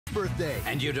birthday.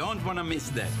 And you don't want to miss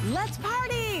that. Let's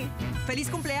party! Feliz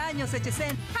cumpleaños,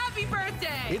 HSN. Happy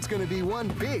birthday! It's going to be one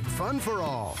big fun for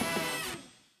all.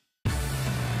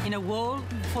 In a world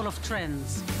full of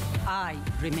trends, I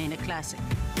remain a classic.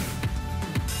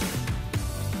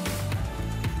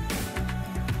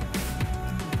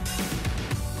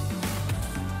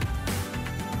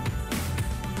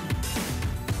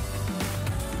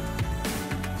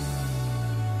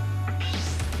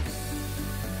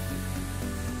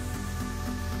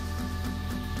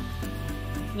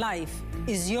 Life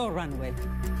is your runway.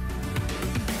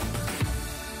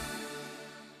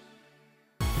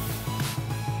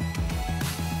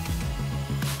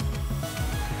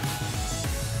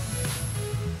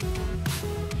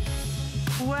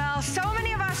 Well, so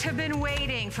many of us have been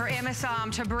waiting for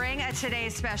Asam to bring a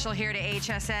Today's Special here to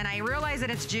HSN. I realize that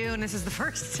it's June. This is the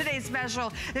first Today's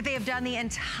Special that they have done the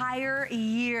entire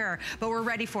year, but we're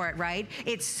ready for it, right?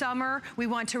 It's summer. We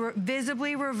want to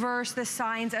visibly reverse the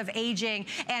signs of aging,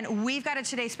 and we've got a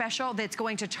Today's Special that's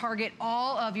going to target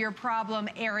all of your problem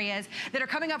areas that are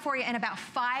coming up for you in about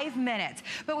 5 minutes.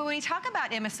 But when we talk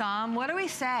about Asam, what do we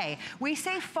say? We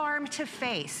say farm to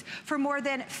face. For more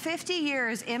than 50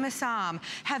 years, Asam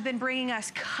have been bringing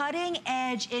us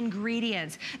cutting-edge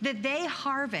ingredients that they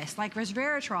harvest, like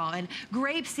resveratrol and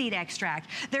grapeseed extract.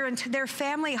 Their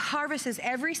family harvests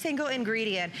every single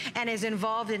ingredient and is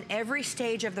involved in every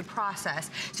stage of the process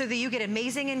so that you get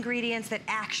amazing ingredients that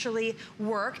actually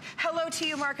work. Hello to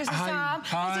you, Marcus Asam.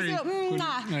 Hi.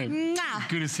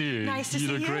 Good to see you. Nice to see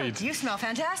you. You look great. You smell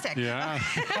fantastic. Yeah.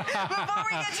 Before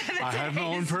we get to the I have my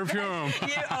own perfume.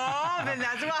 Oh, then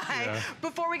that's why. Yeah.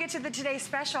 Before we get to the Today's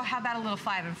Special, how about a little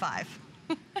 5 and 5?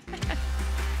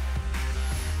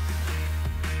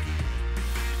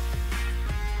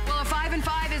 Well, a 5 and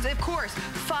 5 is, of course,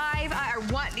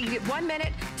 you get 1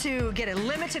 minute to get a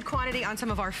limited quantity on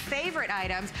some of our favorite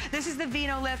items. This is the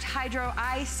VenoLift Hydro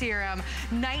Eye Serum,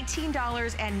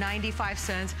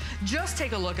 $19.95. Just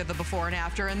take a look at the before and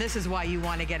after, and this is why you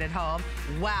want to get it home.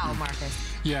 Wow, Marcus.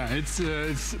 Yeah, it's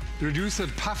reduced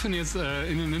puffiness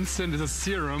in an instant. It's a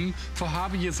serum for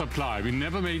half a year supply. We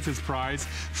never made this price.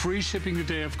 Free shipping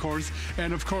today, of course.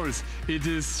 And of course, it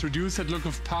is reduced that look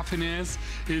of puffiness.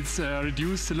 It's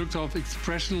reduced the look of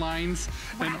expression lines.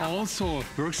 Wow. And also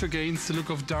works against the look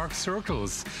of dark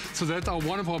circles. So that's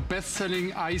one of our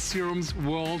best-selling eye serums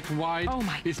worldwide. Oh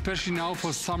my. Especially now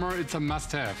for summer, it's a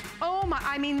must-have. Oh my,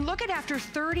 I mean, look at after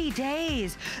 30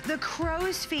 days, the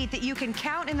crow's feet that you can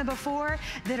count in the before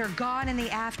that are gone in the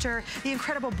after, the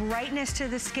incredible brightness to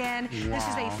the skin. Wow. This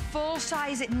is a full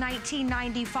size at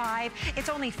 $19.95. It's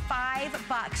only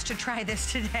 $5 to try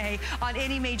this today on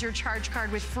any major charge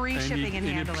card with free shipping and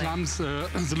handling. And it plumps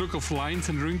the look of lines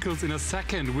and wrinkles in a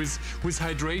second with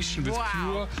hydration, with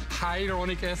pure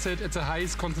hyaluronic acid at the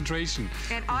highest concentration.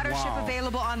 And auto ship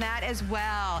available on that as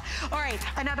well. All right,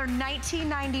 another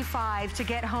 $19.95 to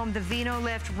get home the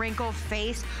VenoLift Wrinkle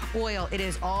Face Oil. It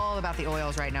is all about the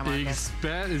oils right now, Marcus.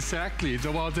 Exactly. It's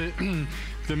about the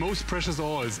most precious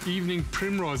oils, evening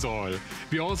primrose oil.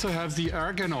 We also have the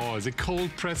argan oil, the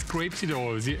cold-pressed grapeseed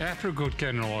oil, the apricot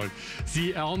kernel oil,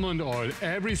 the almond oil,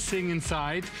 everything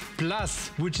inside.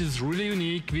 Plus, which is really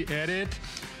unique, we added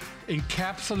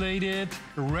encapsulated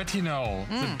retinol,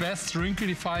 the best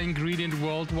wrinkle-defying ingredient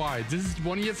worldwide. This is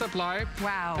 1 year supply.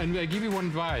 Wow. And I give you one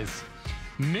advice.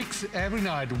 Mix every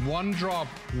night 1 drop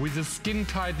with the skin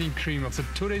tightening cream of the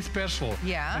Today's Special.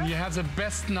 Yeah. And you have the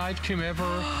best night cream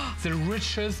ever, the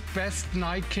richest, best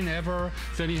night cream ever.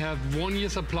 Then you have 1 year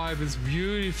supply of this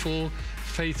beautiful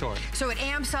face oil. So it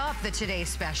amps up the Today's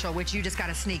Special, which you just got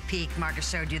a sneak peek. Marcus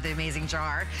showed you the amazing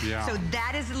jar. Yeah. So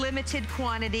that is limited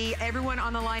quantity. Everyone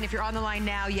on the line, if you're on the line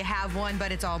now, you have one,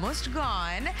 but it's almost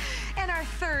gone. And our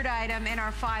third item in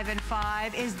our 5 and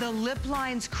 5 is the Lip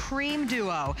Lines Cream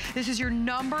Duo. This is your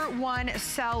 #1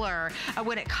 seller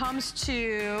when it comes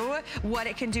to what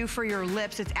it can do for your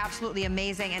lips. It's absolutely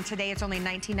amazing. And today it's only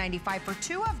 $19.95 for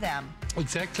 2 of them.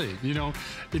 Exactly. You know,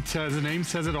 the name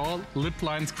says it all, Lip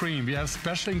Lines Cream. We have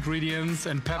special ingredients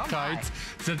and peptides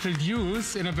that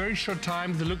reduce in a very short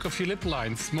time the look of your lip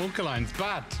lines, smoker lines,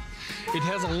 but it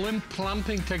has a lip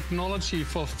plumping technology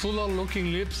for fuller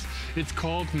looking lips. It's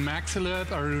called Maxillate,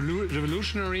 a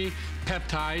revolutionary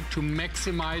peptide to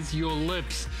maximize your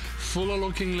lips. Fuller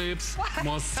looking lips,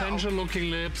 more sensual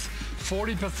looking lips,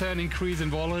 40% increase in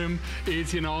volume.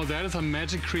 It's, you know, that is a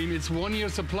magic cream. It's 1 year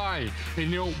supply.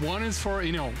 And, you know, one is for,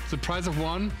 you know, the price of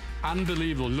one.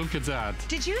 Unbelievable, look at that.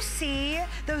 Did you see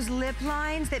those lip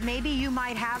lines that maybe you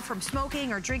might have from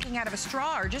smoking or drinking out of a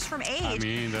straw or just from age? I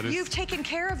mean, that is... You've taken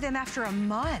care of them after a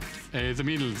month. The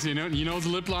middles, you know the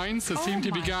lip lines that seem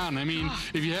to be gone. I mean,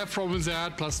 if you have problems with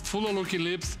that, plus fuller looking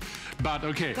lips, but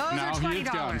okay, those now are $20. here it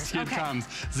comes, here it comes.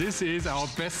 This is our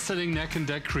best-selling neck and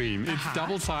deck cream. It's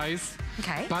double size.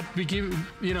 Okay. But we give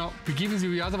you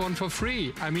the other one for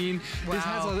free. I mean, this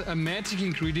has a magic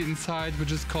ingredient inside,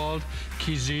 which is called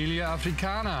Kigelia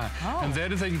africana. And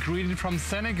that is an ingredient from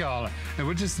Senegal, and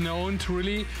which is known to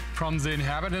really, from the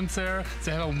inhabitants there,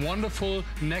 they have a wonderful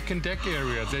neck and deck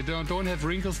area. They don't have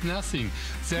wrinkles, nothing.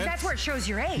 That's where it shows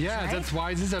your age, yeah, right? that's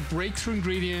why this is a breakthrough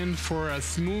ingredient for a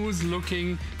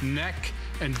smooth-looking neck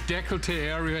and décolleté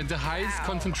area in the highest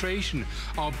concentration.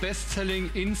 Our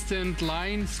best-selling instant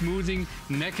line smoothing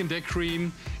neck and deck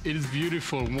cream. It is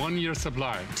beautiful, 1 year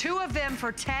supply. 2 of them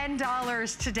for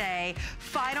 $10 today.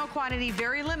 Final quantity,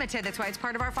 very limited. That's why it's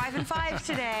part of our 5 and 5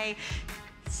 today.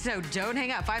 So don't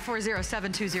hang up.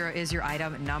 540-720 is your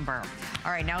item number.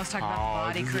 All right, now let's talk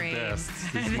about the body cream. This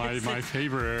is my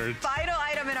favorite. Final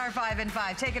item in our 5 and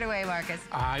 5. Take it away, Marcus.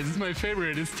 This is my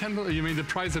favorite. It's $10. You mean the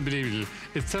price, unbelievable.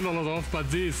 It's $10 off, but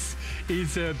this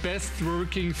is the best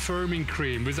working firming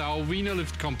cream with our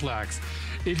Venolift complex.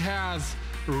 It has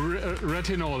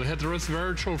retinol, it has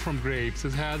resveratrol from grapes,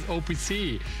 it has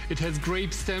OPC, it has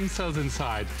grape stem cells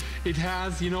inside, it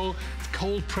has,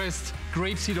 cold pressed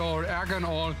grapeseed oil, argan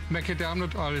oil,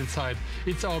 macadamia oil inside.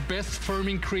 It's our best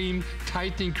firming cream,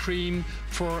 tightening cream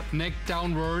for neck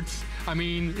downwards. I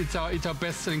mean, it's our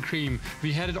best selling cream.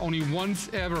 We had it only once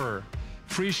ever.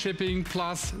 Free shipping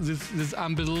plus this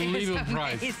unbelievable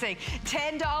price. Amazing.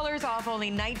 $10 off, only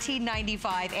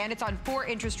 $19.95, and it's on 4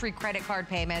 interest-free credit card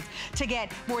payments to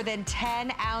get more than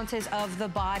 10 ounces of the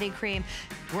body cream.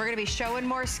 We're going to be showing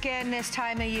more skin this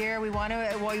time of year. We want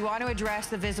to address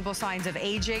the visible signs of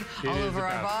aging all over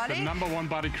our body. The #1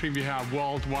 body cream we have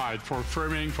worldwide for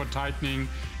firming, for tightening,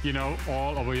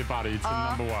 all over your body. It's the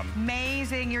 #1.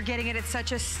 Amazing. You're getting it at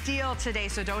such a steal today,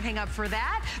 so don't hang up for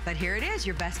that. But here it is,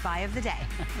 your best buy of the day.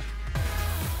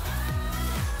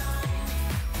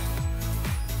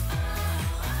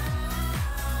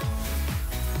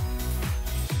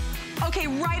 Okay,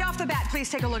 right off the bat, please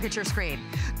take a look at your screen.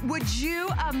 Would you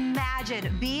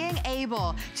imagine being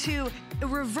able to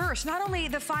reverse not only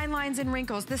the fine lines and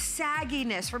wrinkles, the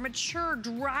sagginess for mature,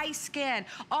 dry skin,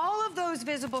 all of those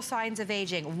visible signs of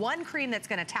aging? One cream that's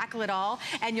gonna tackle it all,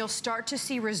 and you'll start to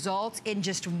see results in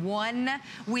just 1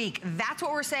 week. That's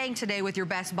what we're saying today with your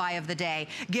best buy of the day.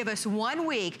 Give us 1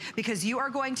 week, because you are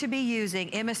going to be using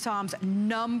Amisam's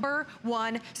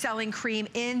 #1 selling cream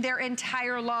in their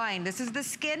entire line. This is the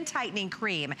skin tightening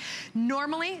cream.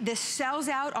 Normally, this sells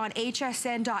out on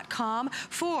hsn.com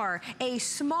for a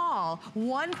small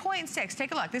 1.6,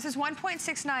 take a look, this is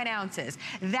 1.69 ounces.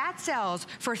 That sells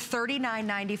for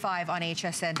 $39.95 on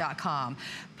hsn.com.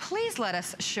 Please let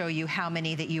us show you how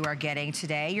many that you are getting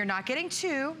today. You're not getting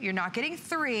 2, you're not getting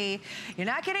 3, you're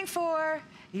not getting 4,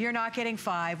 you're not getting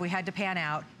 5. We had to pan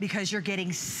out because you're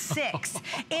getting 6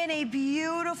 in a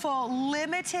beautiful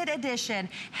limited edition,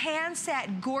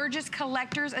 hand-set, gorgeous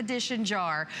collector's edition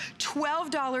jar.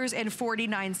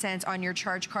 $12.49 on your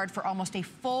charge card for almost a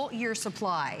full year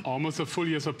supply. Almost a full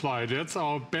year supply. That's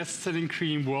our best-selling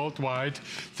cream worldwide.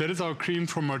 That is our cream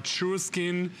for mature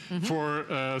skin, for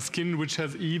skin which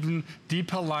has even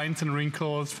deeper lines and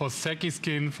wrinkles, for saggy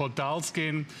skin, for dull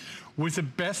skin, with the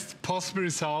best possible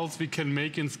results we can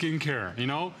make in skincare.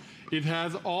 It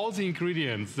has all the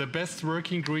ingredients, the best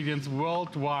working ingredients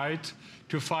worldwide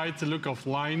to fight the look of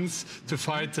lines, to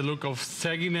fight the look of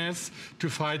sagginess, to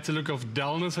fight the look of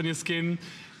dullness on your skin.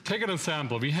 Take an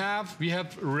example. We have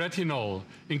retinol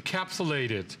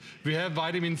encapsulated. We have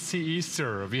vitamin C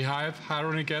ester. We have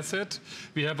hyaluronic acid.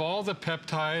 We have all the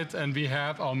peptides, and we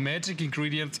have our magic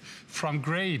ingredients from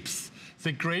grapes.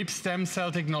 The grape stem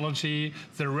cell technology,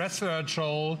 the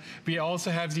resveratrol. We also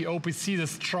have the OPC, the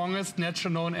strongest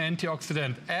natural known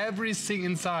antioxidant. Everything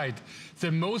inside.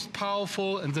 The most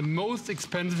powerful and the most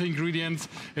expensive ingredients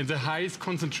in the highest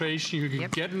concentration you can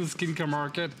get in the skincare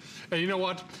market. And you know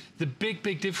what? The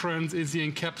big difference is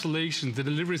the encapsulation, the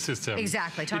delivery system.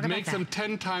 Exactly. Talk about that. It makes them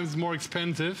 10 times more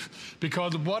expensive,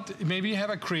 because maybe you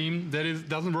have a cream that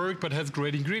doesn't work but has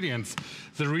great ingredients.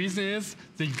 The reason is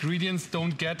the ingredients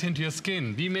don't get into your skin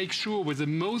skin. We make sure with the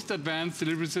most advanced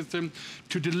delivery system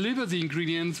to deliver the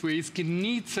ingredients where your skin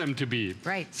needs them to be.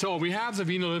 Right. So we have the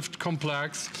Venolift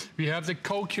Complex, we have the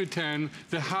CoQ10,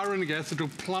 the hyaluronic acid to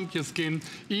plump your skin,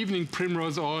 evening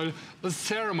primrose oil, the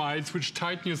ceramides which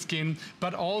tighten your skin,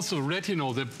 but also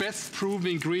retinol, the best proven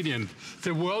ingredient,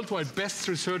 the worldwide best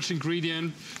research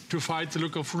ingredient to fight the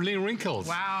look of wrinkles.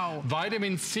 Wow.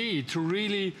 Vitamin C to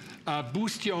really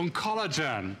boost your own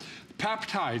collagen.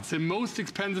 Peptides, the most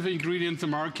expensive ingredient in the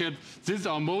market. This is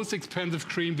our most expensive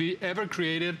cream we ever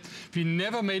created. We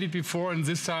never made it before in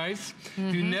this size.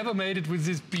 We never made it with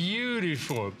this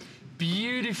beautiful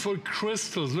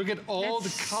crystals. Look at all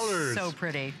the colors. So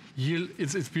pretty.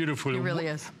 It's beautiful. It really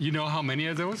is. You know how many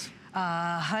are those?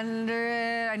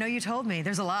 100, I know you told me,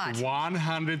 there's a lot.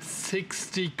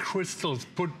 160 crystals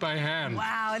put by hand.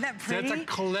 Wow, isn't that pretty? That's a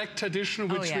collector edition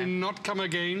which will not come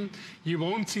again. You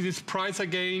won't see this price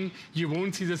again. You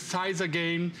won't see the size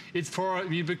again. It's for,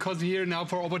 because we're here now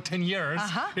for over 10 years.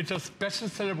 It's a special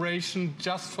celebration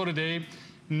just for the day.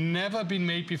 Never been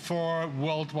made before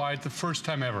worldwide, the first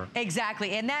time ever.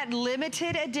 Exactly, and that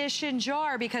limited edition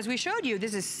jar, because we showed you,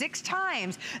 this is 6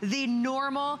 times the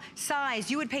normal size.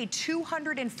 You would pay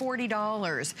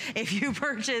 $240 if you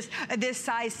purchased this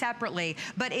size separately,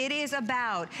 but it is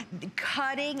about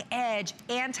cutting edge,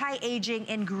 anti-aging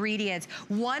ingredients.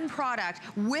 One product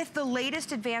with the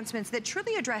latest advancements that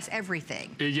truly address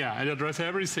everything. Yeah, it addresses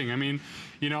everything. I mean,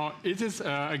 you know, it is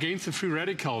against the free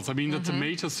radicals. I mean, that's a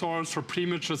major source for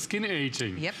premature skin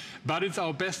aging. Yep. But it's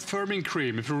our best firming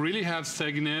cream. If you really have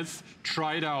sagginess,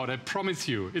 try it out. I promise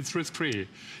you, it's risk-free.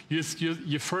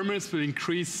 Your firmness will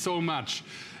increase so much.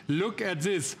 Look at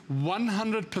this,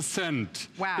 100%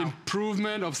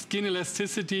 improvement of skin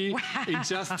elasticity in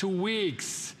just 2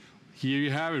 weeks. Here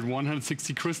you have it,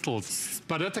 160 crystals.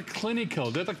 But that's a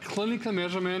clinical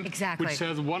measurement which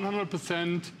says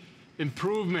 100%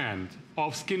 improvement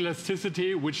of skin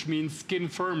elasticity, which means skin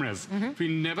firmness. We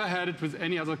never had it with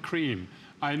any other cream.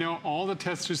 I know all the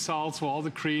test results for all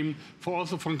the cream,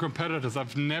 also from competitors.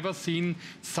 I've never seen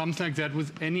something like that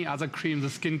with any other cream in the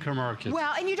skincare market.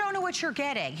 Well, and you don't know what you're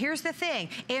getting. Here's the thing.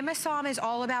 Asam is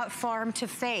all about farm to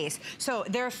face. So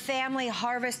their family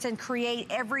harvests and create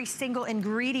every single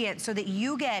ingredient so that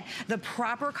you get the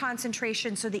proper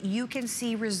concentration so that you can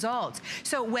see results.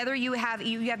 So whether you have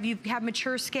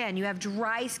mature skin, you have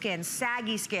dry skin,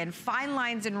 saggy skin, fine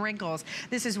lines and wrinkles,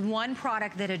 this is one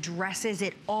product that addresses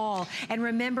it all.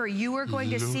 And remember, you are going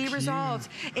to see results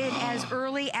in as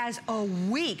early as a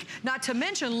week. Not to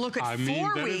mention, look at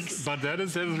 4 weeks. But that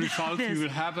is the result you will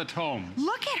have at home.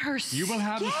 Look at her skin. You will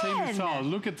have the same result.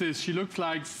 Look at this. She looks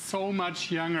like so much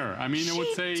younger. I mean, I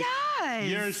would say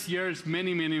years,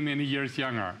 many years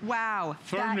younger. Wow.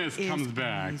 Firmness comes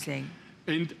back. Amazing.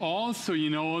 And also, you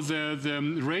know,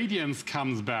 the radiance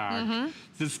comes back.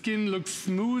 The skin looks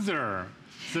smoother.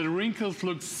 The wrinkles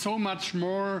look so much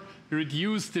more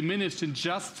reduced, diminished in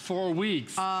just 4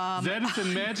 weeks. That is the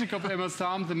magic of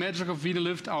Asam, the magic of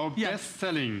Venolift, our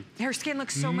best-selling. Her skin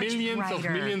looks so much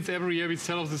brighter. Millions every year we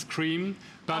sell of this cream,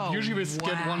 but usually we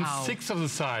get 1/6 of the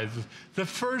size. The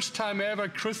first time ever,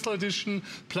 crystal edition,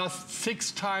 plus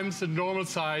 6 times the normal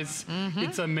size.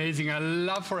 It's amazing. I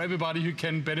love for everybody who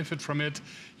can benefit from it.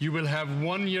 You will have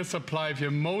 1 year supply of your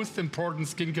most important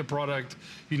skincare product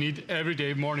you need every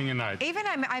day, morning and night. Even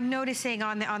I'm noticing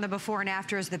on the before and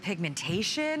afters, the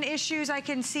pigmentation issues I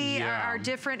can see are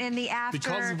different in the after.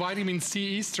 Because vitamin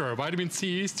C ester. Vitamin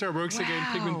C ester works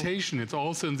against pigmentation. It's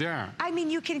also in there. I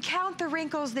mean, you can count the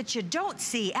wrinkles that you don't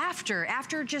see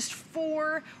after just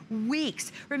 4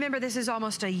 weeks. Remember, this is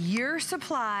almost a year's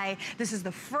supply. This is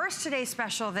the first Today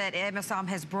Special that Asam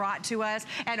has brought to us,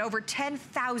 and over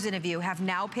 10,000 of you have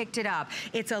now picked it up.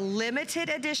 It's a limited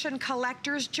edition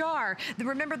collector's jar.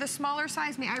 Remember the smaller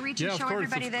size? May I reach and show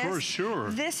everybody this? Of course, sure.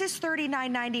 This is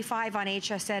 $39.95 on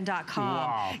hsn.com.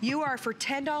 Wow. You are, for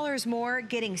 $10 more,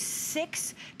 getting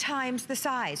 6 times the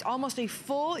size. Almost a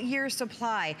full year's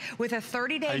supply with a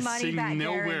 30-day money-back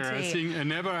guarantee. I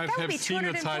never have seen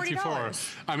that size before.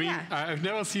 I mean, I've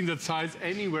never seen that size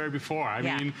anywhere before. I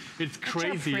mean, it's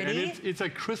crazy. And it's a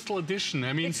crystal edition.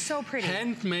 I mean, it's so pretty.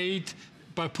 Handmade,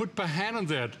 but put by hand on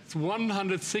that. It's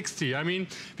 160. I mean,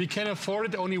 we can afford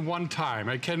it only one time.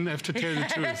 I have to tell you the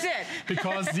truth. That's it.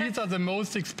 Because these are the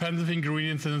most expensive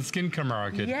ingredients in the skincare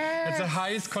market. Yes. It's the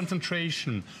highest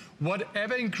concentration.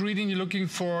 Whatever ingredient you're looking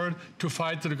for to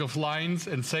fight the look of lines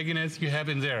and sagginess, you have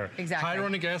in there. Exactly.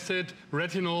 Hyaluronic acid,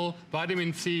 retinol,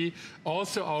 vitamin C,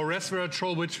 also our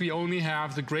resveratrol, which we only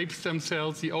have, the grape stem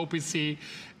cells, the OPC,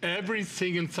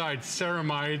 everything inside,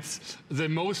 ceramides, the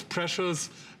most precious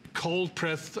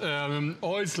cold-pressed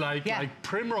oils like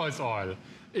primrose oil.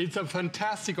 It's a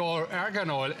fantastic oil, argan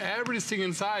oil, everything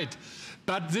inside.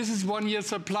 But this is 1 year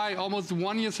supply, almost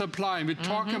 1 year supply. And we're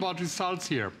talking about results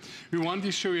here. We want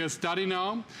to show you a study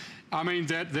now. I mean,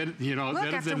 you know, look,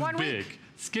 that is big.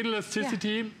 Skin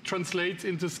elasticity translates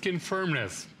into skin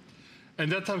firmness.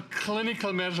 And that's a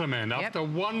clinical measurement. After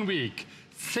 1 week,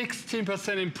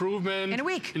 16% improvement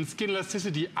in skin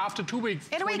elasticity. After 2 weeks,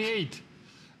 28%.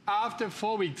 After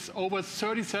 4 weeks, over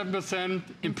 37%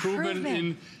 improvement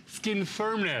in skin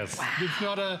firmness. Wow. It's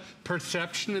not a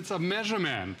perception, it's a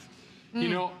measurement. You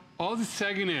know, all the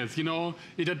sagginess, you know,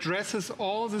 it addresses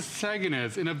all the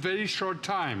sagginess in a very short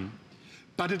time.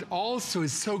 But it also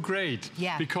is so great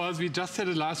because we just had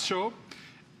a last show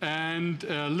and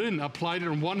Lynn applied it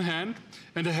on one hand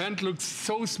and the hand looks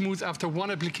so smooth after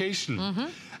one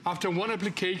application. After one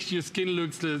application, your skin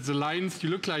looks, the lines, you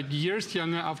look like years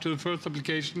younger after the first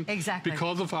application. Exactly.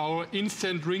 Because of our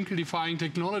instant wrinkle-defying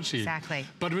technology. Exactly.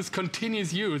 But with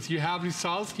continuous use, you have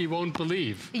results you won't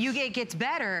believe. It gets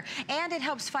better, and it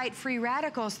helps fight free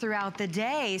radicals throughout the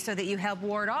day so that you help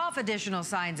ward off additional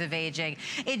signs of aging.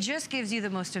 It just gives you the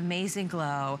most amazing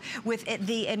glow with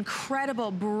the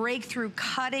incredible breakthrough,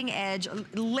 cutting-edge,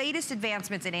 latest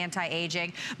advancements in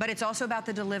anti-aging, but it's also about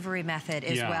the delivery method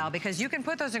as well, because you can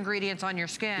put those ingredients on your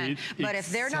skin, but if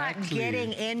they're not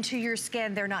getting into your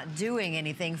skin, they're not doing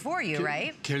anything for you,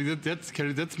 right? Kelly,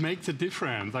 that makes a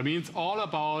difference. I mean, it's all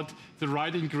about the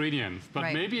right ingredients,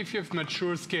 but maybe if you have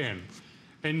mature skin,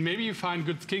 and maybe you find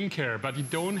good skincare, but you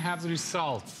don't have the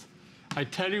results, I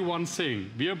tell you one thing,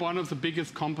 we are one of the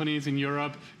biggest companies in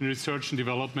Europe in research and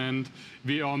development.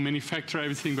 We all manufacture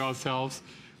everything by ourselves.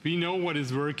 We know what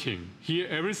is working. Here,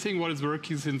 everything what is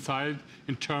working is inside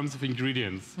in terms of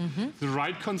ingredients. The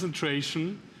right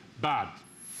concentration, but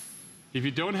if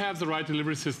you don't have the right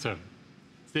delivery system,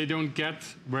 they don't get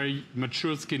where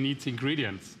mature skin needs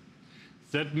ingredients.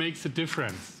 That makes a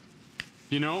difference.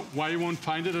 You know, why you won't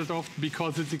find it as often?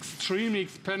 Because it's extremely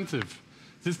expensive.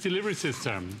 This delivery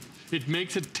system, it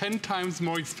makes it 10 times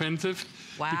more expensive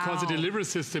because the delivery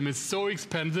system is so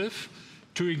expensive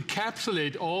to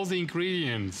encapsulate all the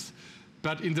ingredients,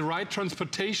 but in the right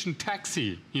transportation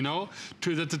taxi, you know,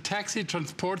 that the taxi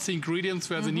transports the ingredients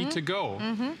where they need to go.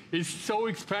 It's so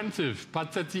expensive,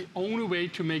 but that's the only way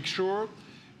to make sure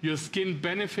your skin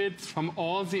benefits from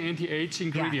all the anti-age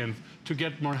ingredients to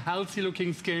get more healthy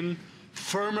looking skin,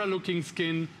 firmer looking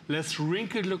skin, less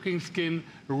wrinkled looking skin,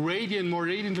 radiant, more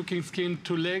radiant looking skin,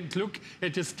 to look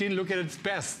at your skin, look at its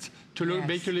best, to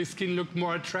make your skin look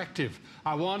more attractive.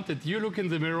 I want that you look in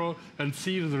the mirror and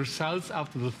see the results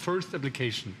after the first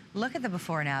application. Look at the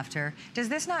before and after. Does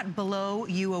this not blow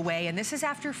you away? And this is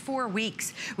after 4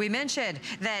 weeks. We mentioned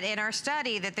that in our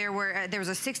study that there was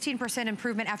a 16%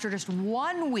 improvement after just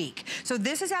 1 week. So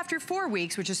this is after 4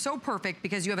 weeks, which is so perfect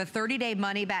because you have a 30-day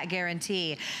money-back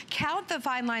guarantee. Count the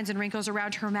fine lines and wrinkles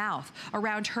around her mouth,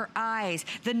 around her eyes,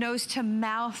 the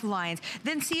nose-to-mouth lines.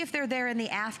 Then see if they're there in the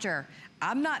after.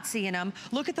 I'm not seeing them.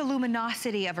 Look at the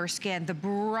luminosity of her skin, the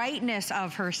brightness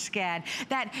of her skin,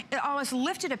 that almost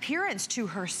lifted appearance to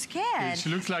her skin. Yeah, she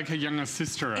looks like her younger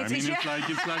sister. I mean, it's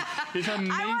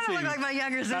amazing. I want to look like my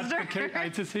younger sister.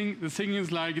 The thing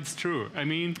is, like, it's true. I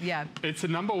mean, it's the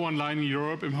 #1 line in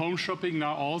Europe, in home shopping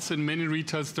now, also in many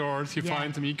retail stores. You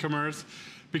find them e-commerce.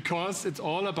 Because it's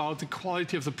all about the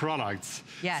quality of the products.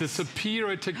 The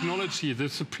superior technology, the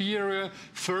superior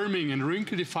firming and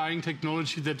wrinkle-defying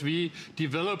technology that we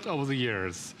developed over the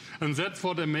years. And that's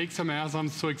what makes Asam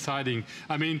so exciting.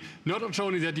 I mean, not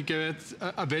only that you get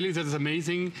a value that is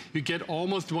amazing, you get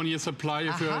almost 1 year supply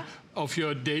of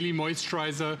your daily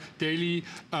moisturizer, daily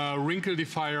wrinkle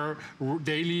defier,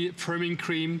 daily firming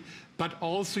cream, but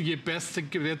also you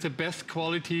get the best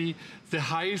quality, the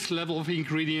highest level of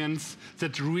ingredients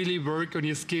that really work on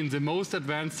your skin, the most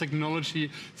advanced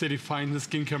technology that you find in the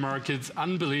skincare market. It's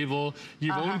unbelievable.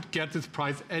 You won't get this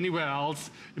price anywhere else.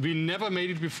 We never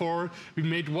made it before. We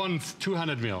made once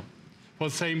 200 ml for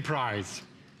the same price.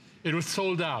 It was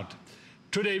sold out.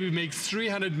 Today we make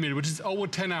 300 ml, which is over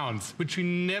 10 ounce, which we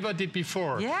never did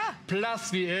before.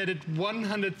 Plus we added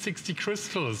 160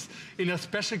 crystals in a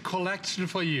special collection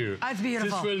for you. That's beautiful.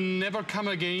 This will never come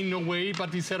again, no way,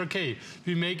 but we said, okay,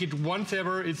 we make it once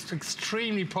ever. It's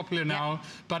extremely popular now,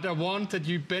 but I want that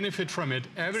you benefit from it.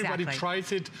 Everybody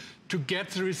tries it to get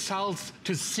the results,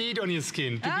 to see it on your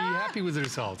skin, to be happy with the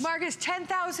results. Marcus,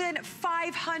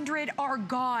 10,500 are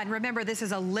gone. Remember, this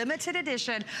is a limited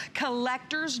edition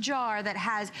collector's jar that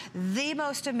has the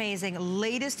most amazing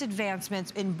latest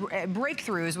advancements in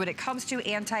breakthroughs when it comes to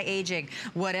anti-aging.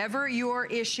 Whatever your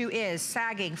issue is,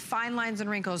 sagging, fine lines and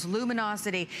wrinkles,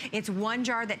 luminosity, it's one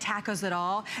jar that tackles it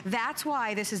all. That's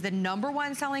why this is the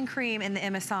 #1 selling cream in the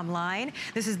Asam line.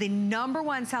 This is the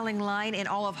 #1 selling line in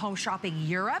all of home shopping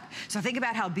Europe. So think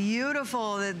about how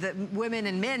beautiful the women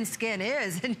and men's skin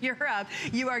is in Europe.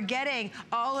 You are getting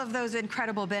all of those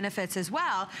incredible benefits as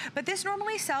well. But this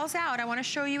normally sells out. I want to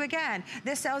show you again.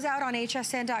 This sells out on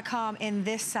hsn.com in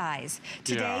this size.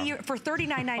 Today, for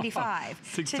 $39.95.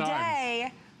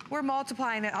 Today, we're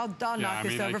multiplying it. I'll knock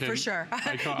this over for sure.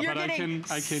 I can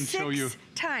show you.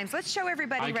 Times. Let's show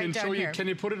everybody right down here. Can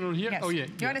you put it on here? Yes. Oh yeah.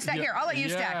 You want to stack here? I'll let you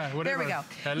stack. Whatever. There we go.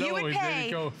 Hello, you would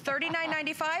pay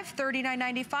 $39.95.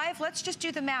 $39.95. Let's just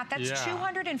do the math. That's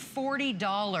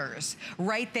 $240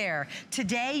 right there.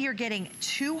 Today you're getting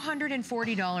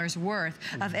 $240 worth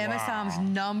of Asam's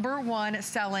 #1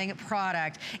 selling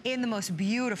product in the most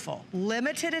beautiful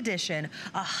limited edition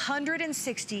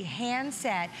 160 hand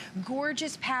set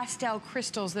gorgeous pastel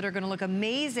crystals that are going to look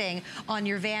amazing on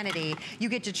your vanity. You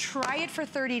get to try it for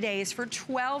 30 days for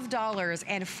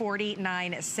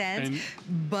 $12.49,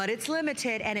 but it's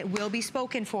limited and it will be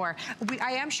spoken for.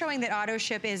 I am showing that auto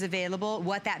ship is available.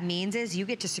 What that means is you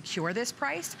get to secure this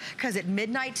price because at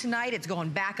midnight tonight it's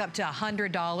going back up to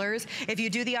 $100. If you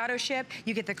do the auto ship,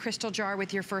 you get the crystal jar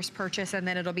with your first purchase, and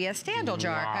then it'll be a standard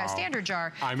jar,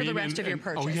 for the rest of your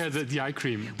purchase. Oh yeah, the eye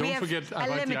cream. Don't forget about the eye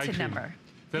cream. A limited number.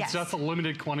 That's just a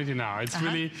limited quantity now. It's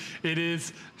really, it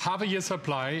is half a year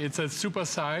supply. It's a super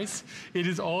size. It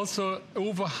is also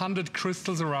over 100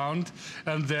 crystals around,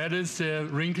 and that is the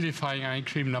wrinkle defying eye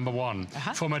cream #1.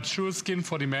 For mature skin,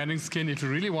 for demanding skin, if you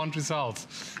really want results.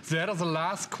 That are the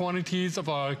last quantities of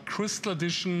our crystal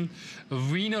edition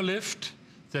Venolift.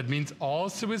 That means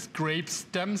also with grape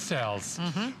stem cells,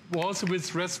 also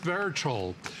with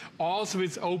resveratrol, also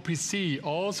with OPC,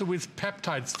 also with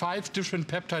peptides, 5 different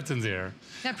peptides in there.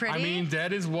 Isn't that pretty? I mean,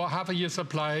 that is half a year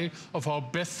supply of our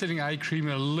best-selling eye cream,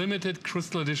 a limited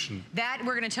crystal edition. That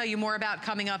we're going to tell you more about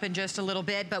coming up in just a little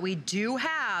bit, but we do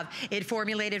have it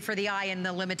formulated for the eye in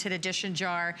the limited edition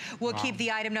jar. We'll keep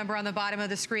the item number on the bottom of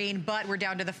the screen, but we're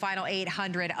down to the final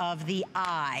 800 of the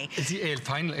eye. Is the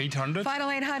final 800? Final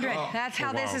 800. That's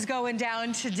how this is going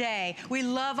down today. We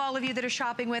love all of you that are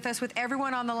shopping with us. With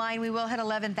everyone on the line, we will hit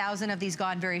 11,000 of these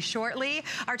gone very shortly.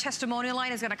 Our testimonial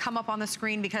line is going to come up on the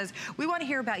screen because we want to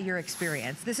hear about your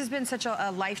experience. This has been such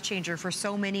a life changer for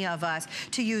so many of us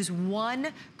to use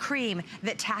one cream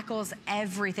that tackles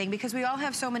everything, because we all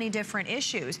have so many different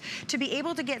issues. To be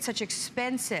able to get such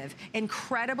expensive,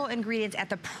 incredible ingredients at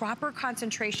the proper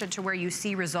concentration to where you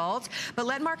see results. But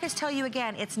let Marcus tell you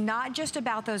again, it's not just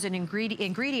about those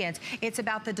ingredients, it's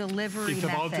about the delivery method.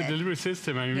 It's about the delivery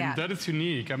system. I mean, that is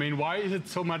unique. I mean, why is it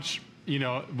so much, you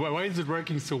know, why is it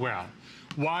working so well?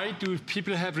 Why do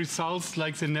people have results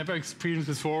like they never experienced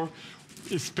before?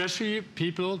 Especially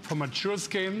people from mature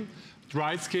skin,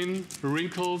 dry skin,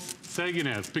 wrinkles,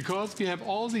 sagginess. Because we have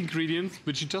all the ingredients,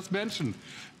 which you just mentioned,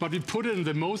 but we put it in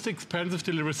the most expensive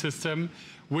delivery system,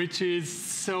 which is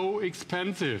so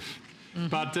expensive.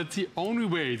 But that's the only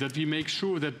way that we make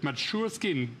sure that mature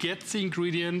skin gets the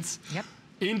ingredients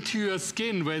into your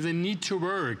skin where they need to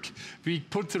work. We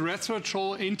put the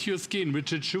resveratrol into your skin,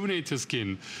 which rejuvenates your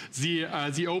skin. The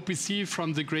OPC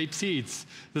from the grape seeds,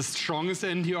 the strongest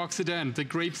antioxidant, the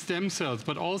grape stem cells,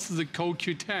 but also the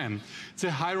CoQ10, the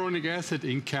hyaluronic acid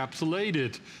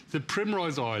encapsulated, the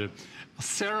primrose oil,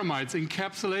 ceramides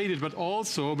encapsulated, but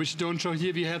also, which you don't show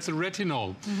here, we have the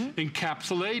retinol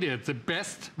encapsulated, the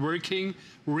best working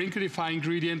wrinkle-defying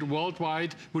ingredient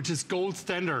worldwide, which is gold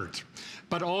standard.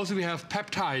 But also we have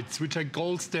peptides, which are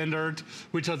gold standard,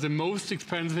 which are the most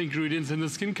expensive ingredients in the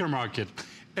skincare market.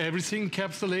 Everything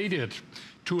encapsulated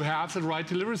to have the right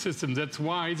delivery system. That's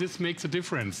why this makes a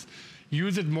difference.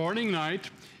 Use it morning, night.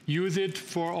 Use it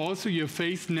for also your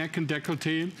face, neck, and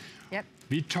décolleté.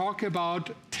 We talk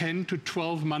about 10 to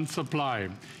 12 months supply.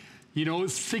 You know,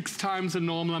 6 times the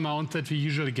normal amount that we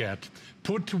usually get.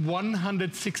 Put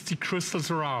 160 crystals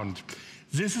around.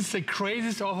 This is the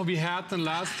craziest offer we had in the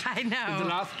last, in the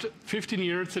last 15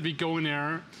 years that we go in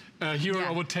there. Here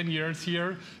over 10 years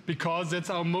here, because that's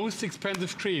our most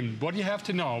expensive cream. What you have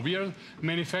to know, we are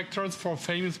manufacturers for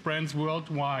famous brands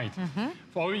worldwide,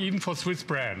 or even for Swiss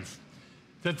brands.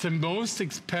 That's the most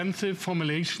expensive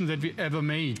formulation that we ever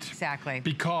made. Exactly.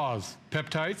 Because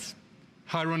peptides,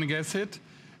 hyaluronic acid,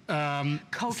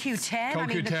 CoQ10, I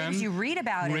mean, the things you read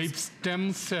about grape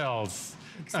stem cells,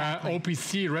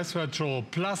 OPC, resveratrol,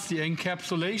 plus the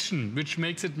encapsulation, which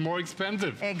makes it more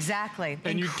expensive. Exactly.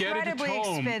 And you get it at home.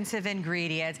 Incredibly expensive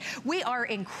ingredients. We are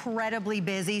incredibly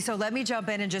busy, so let me jump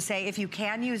in and just say, if you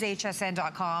can use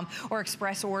hsn.com or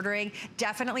express ordering,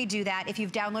 definitely do that. If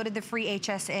you've downloaded the free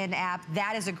HSN app,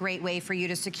 that is a great way for you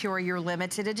to secure your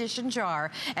limited edition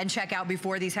jar and check out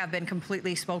before these have been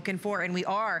completely spoken for. And we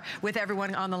are, with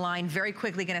everyone on the line, very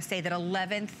quickly going to say that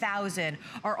 11,000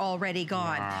 are already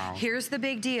gone. Wow. Here's the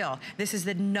big deal. This is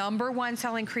the #1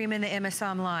 selling cream in the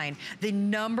MSM line, the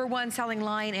 #1 selling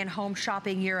line in home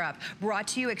shopping Europe, brought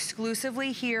to you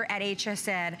exclusively here at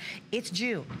HSN. It's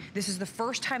June. This is the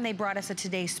first time they brought us a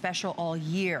today's special all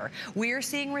year. We are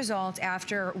seeing results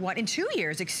after in 2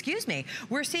 years, excuse me.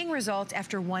 We're seeing results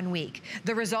after 1 week.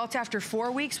 The results after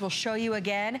 4 weeks will show you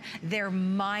again. They're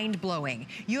mind-blowing.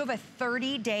 You have a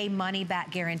 30-day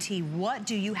money-back guarantee. What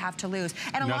do you have to lose?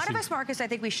 And a lot of us, Marcus, I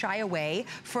think we shy away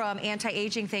from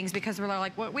anti-aging things because we're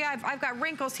like, well, I've got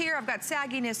wrinkles here, I've got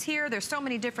sagginess here, there's so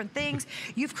many different things.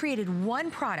 You've created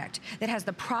one product that has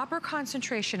the proper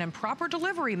concentration and proper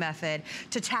delivery method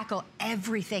to tackle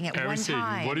everything at one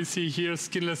time. What you see here,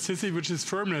 skin elasticity, which is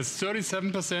firmness,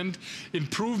 37%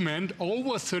 improvement,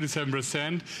 over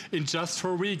 37% in just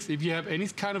 4 weeks. If you have any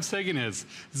kind of sagginess,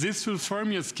 this will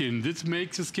firm your skin. This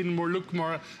makes the skin look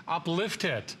more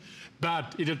uplifted.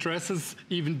 But it addresses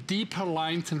even deeper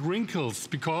lines and wrinkles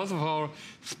because of our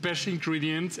special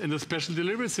ingredients and the special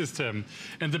delivery system.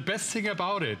 And the best thing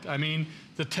about it, I mean,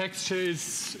 the texture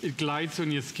it glides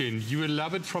on your skin. You will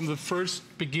love it from the first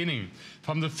beginning,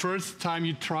 from the first time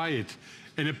you try it.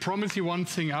 And I promise you one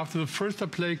thing, after the first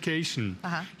application,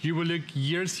 you will look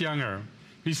years younger.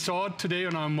 We saw it today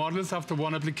on our models after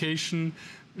one application.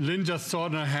 Lynn just saw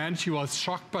it in her hand. She was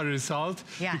shocked by the result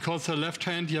because her left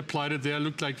hand, he applied it there,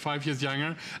 looked like 5 years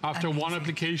younger after one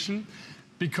application.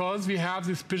 Because we have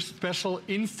this special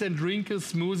instant wrinkle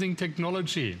smoothing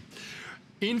technology.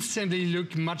 Instantly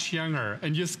look much younger,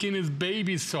 and your skin is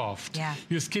baby soft.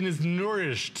 Your skin is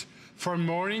nourished. From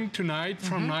morning to night,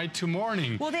 from night to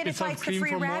morning. Well, then it fights the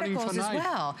free radicals as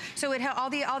well. So it all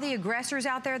the aggressors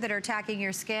out there that are attacking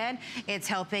your skin, it's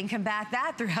helping combat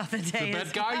that throughout the day. The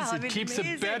bad guys, it keeps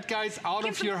the bad guys out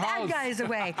of your house. Keeps the bad guys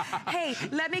away. Hey,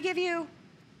 let me give you.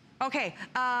 Okay,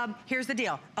 here's the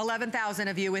deal. 11,000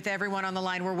 of you with everyone on the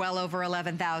line. We're well over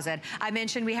 11,000. I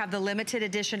mentioned we have the limited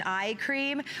edition eye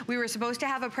cream. We were supposed to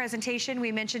have a presentation.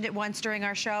 We mentioned it once during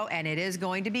our show, and it is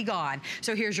going to be gone.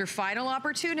 So here's your final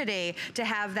opportunity to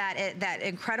have that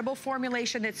incredible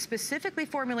formulation that's specifically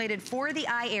formulated for the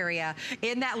eye area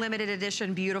in that limited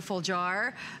edition beautiful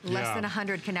jar. Less than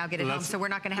 100 can now get it home, so we're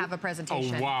not going to have a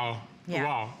presentation. Oh, wow.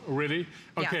 Wow, really?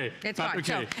 Okay. It's fine.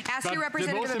 Okay. So ask your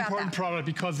representative about that. The most important product,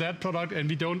 because that product, and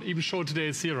we don't even show today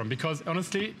a serum, because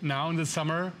honestly, now in the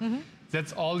summer,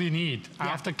 that's all you need.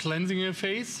 After cleansing your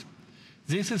face,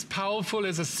 this is powerful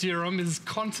as a serum. This is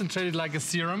concentrated like a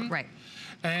serum. Right.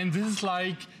 And this is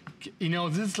like, you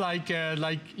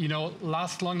know,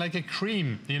 lasts long like a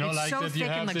cream. You know, it's like so that thick you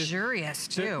have and luxurious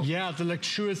too. The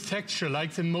luxurious texture,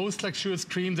 like the most luxurious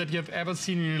cream that you have ever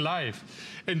seen in your life.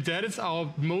 And that is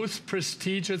our most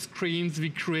prestigious creams we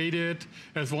created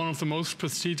as one of the most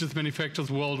prestigious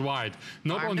manufacturers worldwide.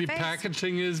 Not only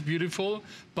packaging is beautiful,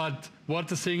 but what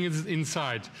the thing is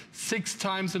inside. 6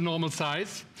 times the normal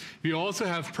size. We also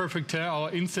have Perfect Hair,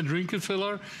 our instant wrinkle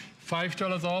filler.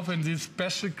 $5 off, and this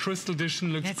special crystal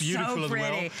edition looks beautiful as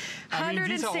well. I mean,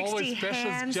 these are always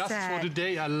specials just for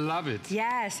today. I love it.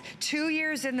 Yes, 2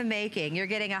 years in the making. You're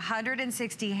getting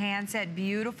 160 hand set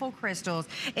beautiful crystals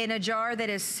in a jar that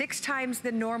is 6 times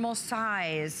the normal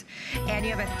size, and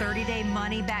you have a 30-day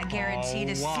money-back guarantee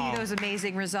to see those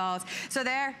amazing results. So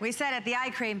there, we said it, the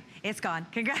eye cream, it's gone.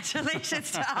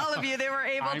 Congratulations to all of you that were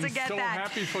able to get that. I'm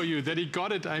so happy for you that he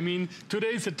got it. I mean,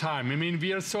 today's the time. I mean,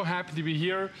 we are so happy to be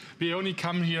here. We only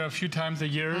come here a few times a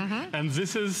year, and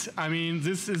this is, I mean,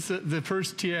 this is the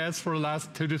first TS for the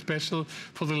last Today Special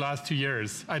for the last 2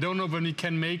 years. I don't know when we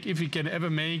can make, if we can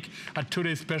ever make a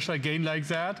Today Special again like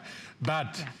that,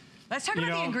 but let's talk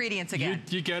about the ingredients again.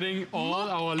 You're getting all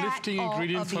our lifting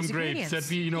ingredients from grapes. That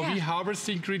we, we harvest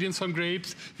the ingredients from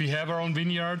grapes. We have our own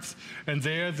vineyards, and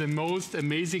they are the most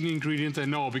amazing ingredients I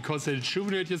know because they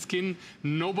rejuvenate your skin.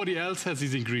 Nobody else has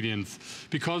these ingredients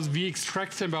because we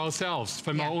extract them ourselves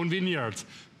from our own vineyards.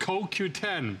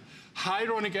 CoQ10,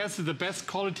 hyaluronic acid, the best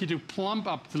quality to plump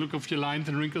up the look of your lines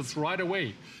and wrinkles right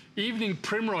away. Evening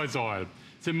primrose oil.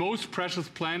 the most precious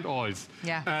plant oils.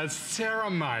 Yeah.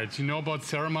 Ceramides, you know about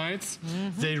ceramides?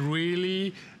 They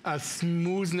really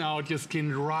smoothen out your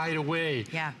skin right away.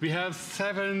 Yeah. We have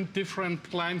 7 different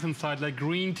plants inside, like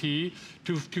green tea,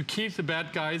 to keep the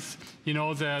bad guys, you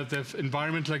know, the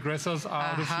environmental aggressors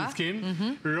out of your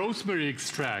skin. Rosemary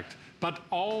extract, but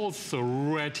also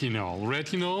retinol.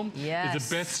 Retinol is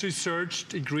the best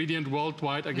researched ingredient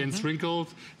worldwide against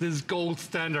wrinkles. This is gold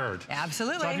standard.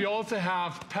 Absolutely. But we also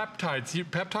have peptides.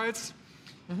 Peptides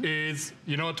is,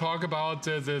 you know, talk about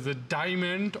the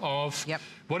diamond of,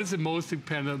 what is the most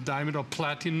important diamond or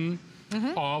platinum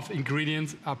of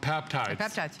ingredients are peptides.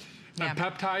 Peptides. And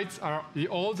peptides are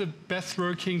all the best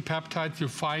working peptides you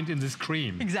find in this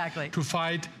cream. Exactly. To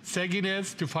fight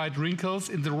sagginess, to fight wrinkles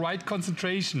in the right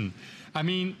concentration. I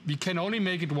mean, we can only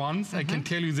make it once. I can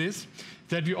tell you this,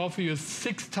 that we offer you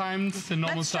 6 times the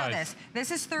normal size. Let's show this.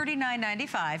 This is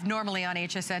 $39.95 normally on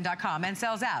hsn.com and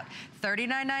sells out.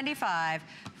 $39.95.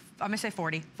 I'm gonna say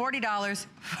 $40, $40,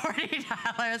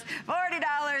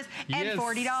 and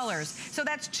 $40. So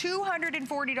that's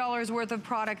 $240 worth of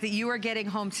product that you are getting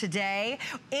home today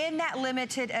in that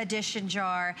limited edition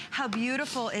jar. How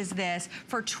beautiful is this?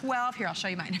 For here, I'll show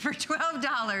you mine. For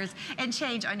 $12 and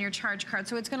change on your charge card.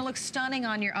 So it's gonna look stunning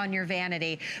on your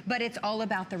vanity, but it's all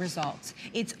about the results.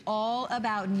 It's all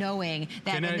about knowing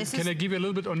that, Can I give you a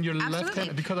little bit on your left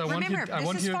hand? Because I want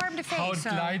you how it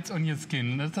glides on your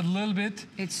skin. That's a little bit.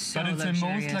 But it's the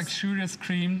most luxurious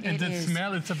cream, and the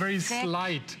smell, it's a very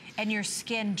slight. And your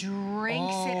skin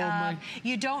drinks it up.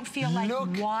 You don't feel like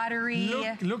watery.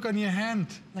 Look on your hand.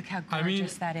 Look how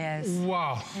gorgeous that is.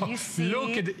 Wow. Can you see?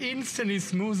 Look, it instantly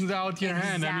smooths out your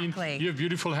hand. I mean, you have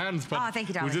beautiful hands, but thank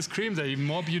you, darling. with this cream, they're even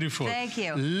more beautiful. Thank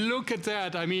you. Look at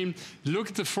that. I mean, look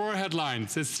at the forehead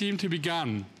lines. They seem to be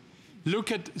gone.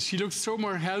 Look at, she looks so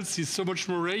more healthy, so much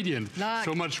more radiant,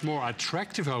 so much more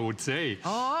attractive, I would say.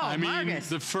 I mean, Marcus.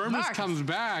 the firmness comes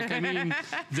back. I mean,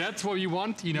 that's what we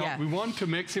want, you know, we want to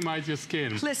maximize your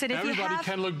skin. Listen, if everybody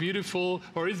can look beautiful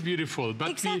or is beautiful,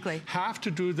 but we have to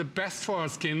do the best for our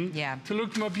skin to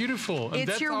look more beautiful. And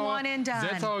it's your one and done.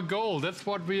 That's our goal. That's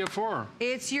what we are for.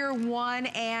 It's your one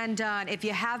and done. If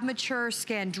you have mature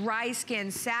skin, dry skin,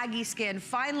 saggy skin,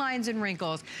 fine lines and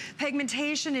wrinkles,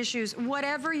 pigmentation issues,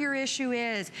 whatever your issue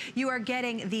is, you are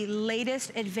getting the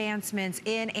latest advancements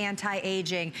in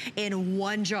anti-aging in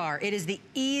one jar. It is the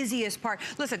easiest part.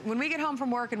 Listen, when we get home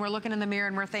from work and we're looking in the mirror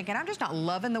and we're thinking, I'm just not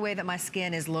loving the way that my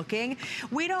skin is looking,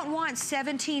 we don't want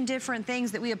 17 different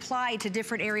things that we apply to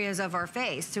different areas of our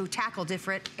face to tackle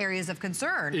different areas of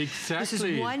concern. Exactly. This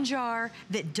is one jar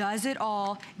that does it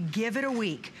all. Give it a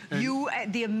week.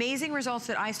 The amazing results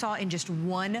that I saw in just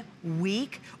 1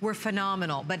 week were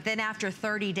phenomenal. But then after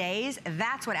 30 days,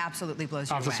 that's what absolutely blows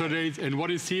you away. After 30 days, and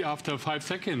what you see after 5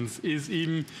 seconds is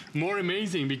even more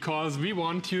amazing, because we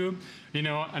want you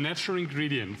know, a natural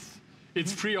ingredients.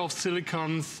 It's free of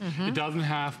silicons, it doesn't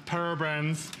have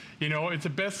parabens, you know, it's the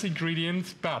best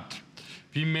ingredients, but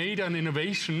we made an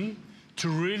innovation to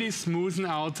really smoothen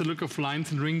out the look of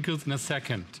lines and wrinkles in a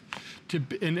second.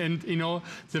 And you know,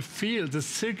 the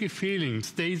silky feeling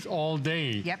stays all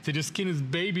day. That the skin is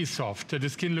baby soft, that the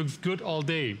skin looks good all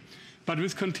day. But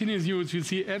with continuous use, you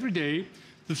see every day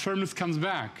the firmness comes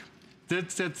back.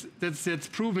 That's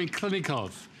proven in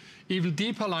clinicals. Even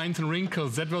deeper lines and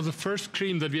wrinkles, that was the first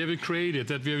cream that we ever created,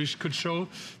 that we could show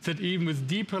that even with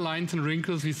deeper lines and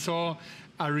wrinkles, we saw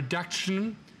a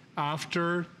reduction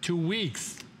after 2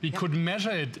 weeks. We could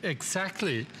measure it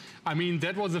exactly. I mean,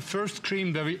 that was the first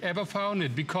cream that we ever found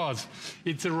it, because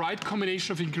it's the right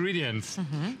combination of ingredients,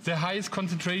 the highest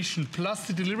concentration, plus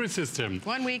the delivery system.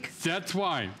 1 week. That's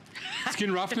why.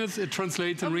 Skin roughness, it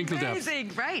translates in wrinkle depth.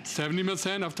 Amazing, right.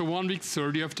 70% after 1 week,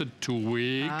 30 after 2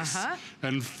 weeks,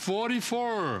 and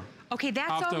 44 Okay,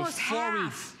 that's after almost 4 half.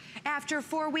 weeks. After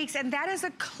 4 weeks, and that is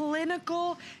a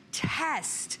clinical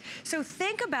test. So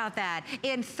think about that.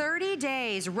 In 30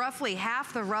 days, roughly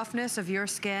half the roughness of your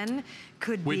skin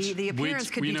could be, the appearance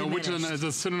could be diminished. Which one is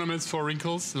a synonym for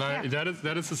wrinkles? Like, that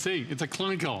is the thing. It's a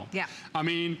clinical. I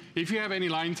mean, if you have any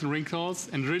lines and wrinkles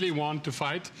and really want to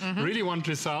fight, really want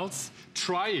results,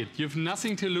 try it. You have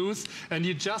nothing to lose, and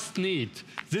you just need.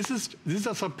 This is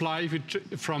a supply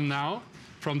from now,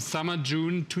 from summer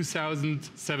June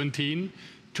 2017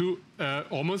 to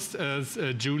almost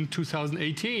June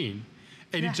 2018.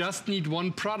 And you just need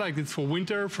one product. It's for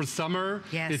winter, for summer.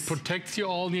 It protects you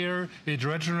all year. It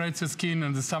regenerates the skin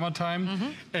in the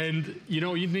summertime. And you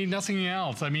know, you need nothing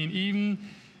else. I mean, even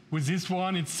with this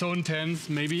one, it's so intense,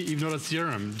 maybe even not a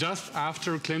serum. Just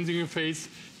after cleansing your face,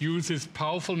 use this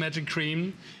powerful magic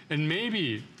cream, and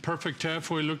maybe perfect hair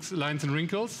for your looks, lines and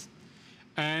wrinkles.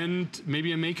 and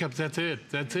maybe a makeup. That's it.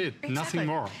 That's it. Exactly. Nothing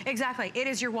more. Exactly. It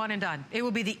is your one and done. It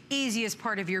will be the easiest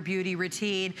part of your beauty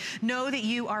routine. Know that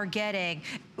you are getting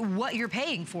what you're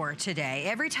paying for today.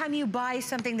 Every time you buy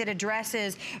something that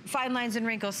addresses fine lines and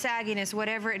wrinkles, sagginess,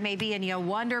 whatever it may be, and you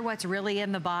wonder what's really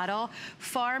in the bottle,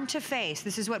 Farm to Face.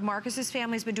 This is what Marcus's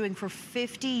family's been doing for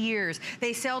 50 years.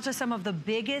 They sell to some of the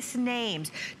biggest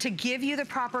names to give you the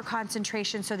proper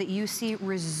concentration so that you see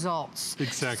results.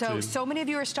 Exactly. So many of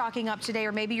you are stocking up today,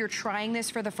 or maybe you're trying this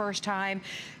for the first time.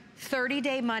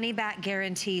 30-day money-back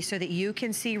guarantee so that you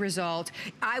can see results.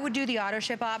 I would do the auto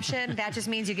ship option. That just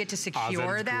means you get to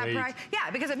secure that price.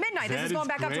 Yeah, because at midnight, this is going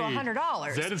back up to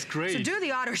 $100. That is great. So do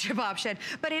the auto ship option.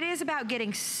 But it is about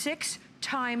getting 6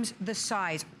 times the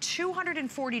size,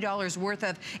 $240 worth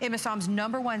of Asam's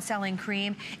 #1 selling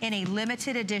cream in a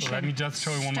limited edition. Let me just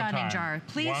show you one more time. Stunning jar.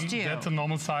 Please do. That's a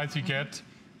normal size you get.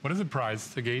 What is the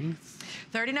price again?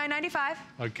 $39.95.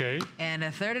 Okay. And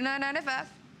a $39.95.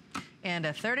 And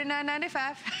a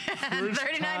 $39.95, and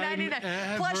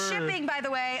 $39.99. Plus shipping, by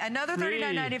the way, another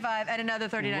 $39.95 and another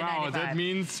 $39.95. Wow, that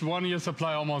means 1 year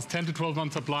supply, almost 10 to 12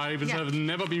 months supply. This has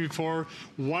never been before.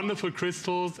 Wonderful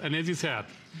crystals, and as you said,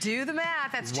 do the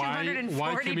math. That's $240.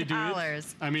 Why can we do it?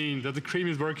 I mean, that the cream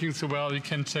is working so well, you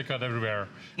can check out everywhere.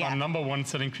 Our #1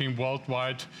 selling cream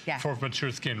worldwide for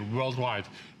mature skin, worldwide.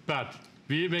 But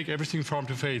we make everything farm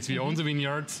to face. We own the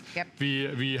vineyards.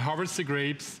 We harvest the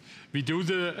grapes. We do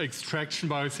the extraction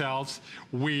by ourselves.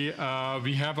 We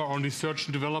have our own research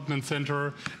and development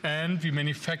center, and we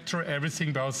manufacture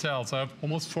everything by ourselves. I have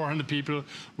almost 400 people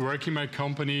working in my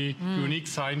company, unique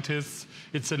scientists.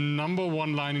 It's the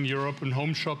 #1 line in Europe in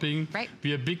home shopping. Right.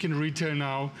 We are big in retail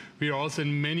now. We are also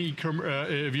in many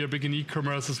we are big in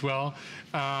e-commerce as well.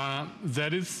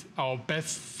 That is our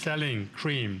best-selling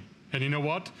cream. And you know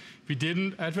what? We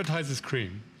didn't advertise this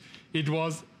cream. It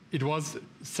was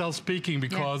self-speaking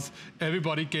because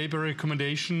everybody gave a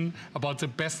recommendation about the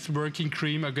best working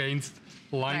cream against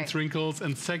lines, wrinkles,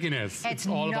 and sagginess. It's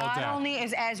all about that. Not only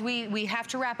as we have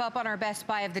to wrap up on our best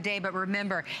buy of the day, but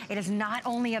remember, it is not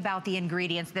only about the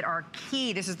ingredients that are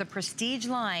key. This is the Prestige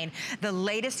line, the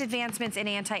latest advancements in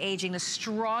anti-aging, the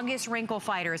strongest wrinkle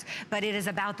fighters, but it is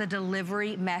about the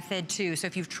delivery method too. So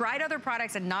if you've tried other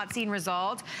products and not seen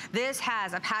results, this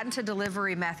has a patented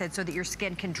delivery method so that your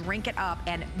skin can drink it up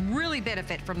and really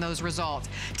benefit from those results.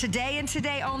 Today and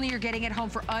today only, you're getting it home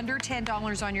for under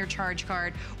 $10 on your charge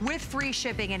card with free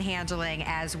shipping and handling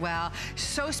as well.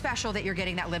 So special that you're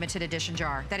getting that limited edition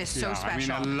jar. That is so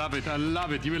special. I mean, I love it. I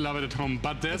love it. You will love it at home.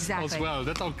 But this as well,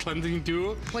 that's our cleansing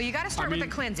too. Well, you got to start with the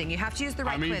cleansing. You have to use the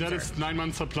right cleanser. That is 9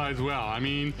 months supply as well. I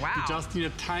mean, you just need a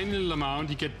tiny little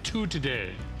amount. You get 2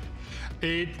 today.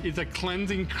 It is a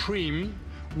cleansing cream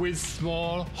with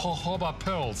small jojoba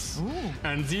pearls. Ooh.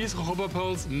 And these jojoba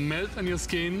pearls melt on your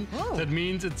skin. Ooh. That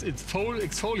means it's full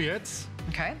exfoliates.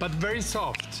 Okay. But very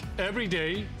soft every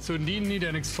day, so you don't need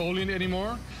an exfoliant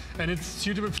anymore, and it's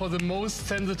suitable for the most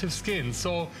sensitive skin.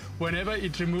 So whenever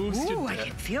it removes, I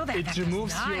can feel that. It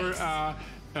removes your.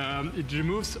 It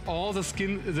removes all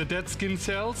the dead skin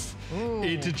cells. Ooh.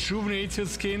 It rejuvenates your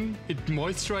skin. It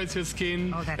moisturizes your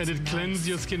skin, and it cleanses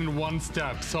your skin in one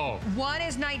step. So one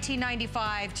is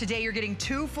 $19.95. Today you're getting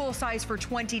 2 full size for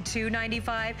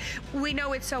 $22.95. We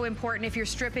know it's so important if you're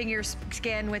stripping your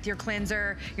skin with your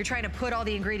cleanser. You're trying to put all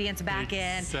the ingredients back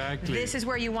in. This is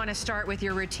where you want to start with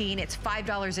your routine. It's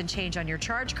 $5 and change on your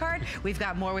charge card. We've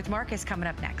got more with Marcus coming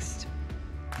up next.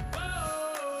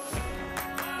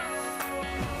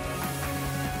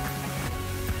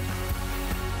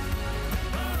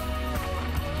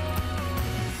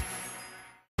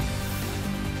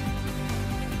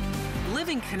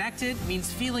 Living connected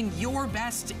means feeling your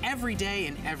best every day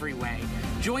in every way.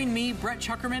 Join me, Brett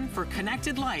Chuckerman, for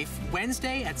Connected Life,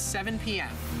 Wednesday at 7 p.m.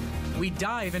 We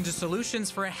dive into solutions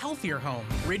for a healthier home.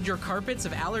 Rid your carpets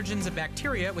of allergens and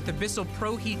bacteria with the Bissell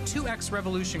Pro Heat 2X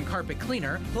Revolution Carpet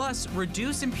Cleaner. Plus,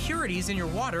 reduce impurities in your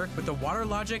water with the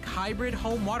WaterLogic Hybrid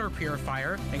Home Water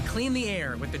Purifier. And clean the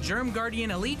air with the Germ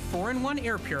Guardian Elite 4-in-1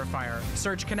 Air Purifier.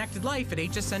 Search Connected Life at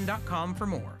hsn.com for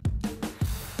more.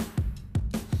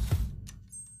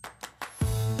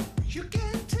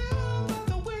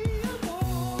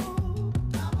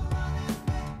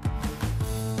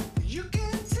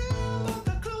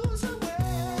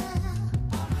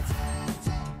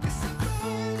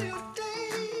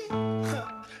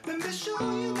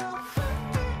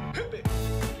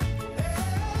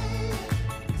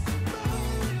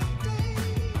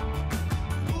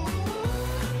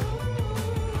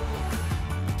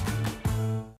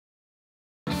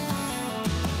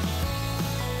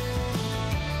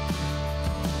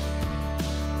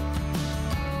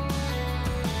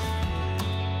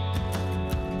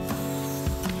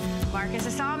 Marcus.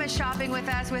 Asam is shopping with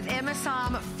us with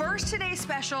Asam. First Today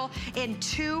special in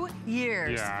 2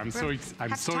 years. Yeah, I'm so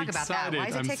excited. About that. Why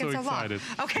is it taking so long?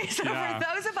 Okay, so for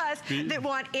those of us that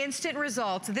want instant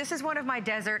results, this is one of my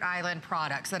desert island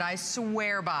products that I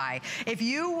swear by. If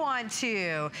you want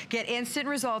to get instant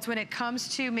results when it comes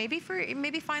to maybe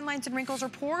fine lines and wrinkles or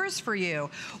pores for you,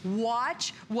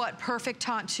 watch what Perfect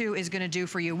Taunt 2 is going to do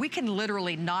for you. We can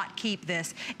literally not keep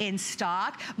this in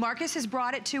stock. Marcus has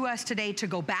brought it to us today to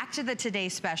go back to the Today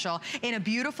special in a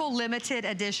beautiful limited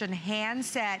edition hand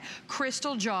set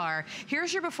crystal jar.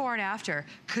 Here's your before and after.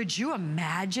 Could you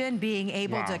imagine being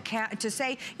able to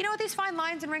say, you know what, these fine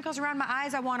lines and wrinkles around my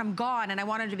eyes, I want them gone, and I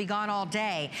want them to be gone all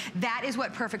day. That is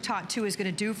what Perfect Taunt 2 is going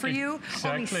to do for you.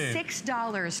 Only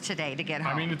 $6 today to get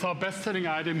home. I mean, it's our best-selling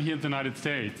item here in the United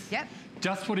States. Yep.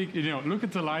 Just what it, look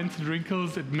at the lines and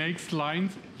wrinkles. It makes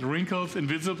lines, wrinkles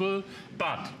invisible,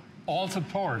 but also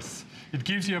pores. It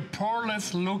gives you a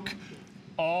poreless look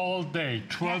all day,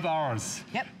 12 hours.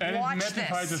 Yep. And Watch it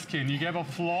mattifies the skin. You get a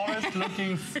flawless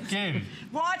looking skin.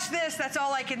 Watch this. That's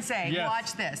all I can say. Yes.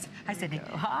 Watch this. Hi, Sydney.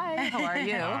 Hi. How are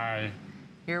you? Hi.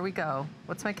 Here we go.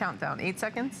 What's my countdown? 8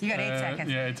 seconds? You got 8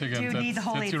 seconds. Yeah, 8 seconds. Do you need the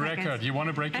whole 8 seconds? That's your record. You want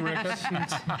to break your record?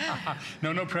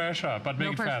 No pressure, but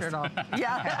make it fast. No pressure at all.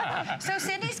 Yeah. So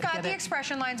Cindy's got the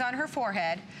expression lines on her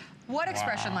forehead. What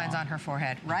expression lines on her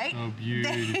forehead, right? Oh,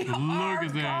 beautiful. Look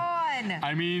at that.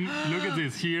 I mean, look at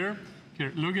this. Here,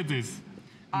 look at this.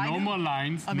 No more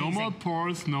lines, no more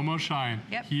pores, no more shine.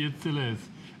 Yep. Here it still is.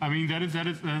 I mean,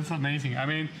 that's amazing. I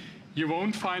mean, you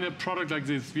won't find a product like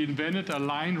this. We invented a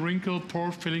line wrinkle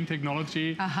pore filling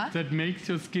technology that makes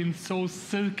your skin so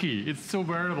silky. It's so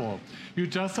wearable. You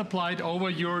just apply it over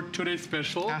your Today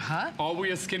special, over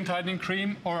your skin tightening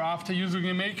cream, or after using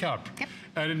your makeup. Yep.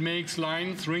 And it makes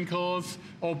lines, wrinkles,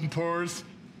 open pores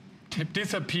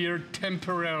disappear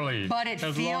temporarily. But it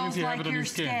feels like your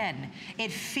skin.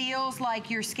 It feels like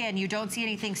your skin. You don't see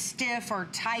anything stiff or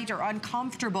tight or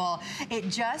uncomfortable. It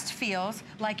just feels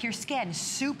like your skin.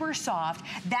 Super soft.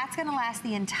 That's going to last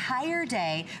the entire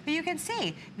day. But you can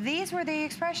see, these were the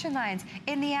expression lines.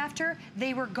 In the after,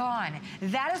 they were gone.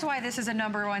 That is why this is a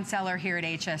 #1 seller here at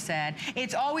HSN.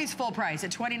 It's always full price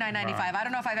at $29.95. I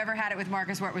don't know if I've ever had it with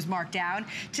Marcus where it was marked down.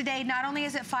 Today, not only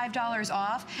is it $5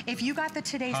 off, if you got the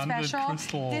Today special,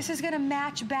 this is going to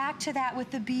match back to that with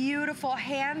the beautiful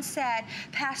hand set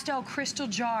pastel crystal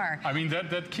jar. I mean,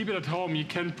 that keep it at home. You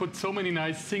can put so many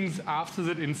nice things after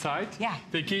that inside. Yeah.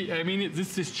 I mean,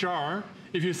 this jar,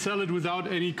 if you sell it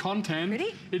without any content,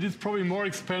 it is probably more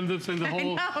expensive than the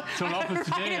whole office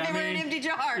today. They were an empty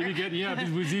jar. If you get,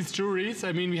 with these jewelries,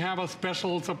 I mean, we have a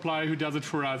special supplier who does it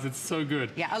for us. It's so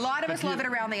good. Yeah, a lot of us love it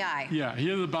around the eye. Yeah,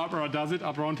 here the Barbara does it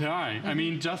around the eye. I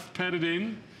mean, just pat it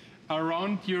in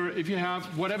around your, if you have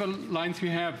whatever lines you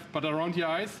have, but around your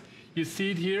eyes, you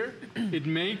see it here, it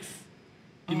makes,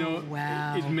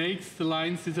 it makes the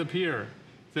lines disappear.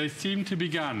 They seem to be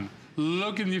gone.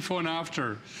 Look in the before and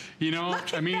after.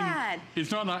 Look at that.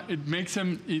 It's not like, it makes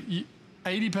them,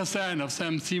 80% of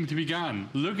them seem to be gone.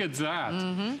 Look at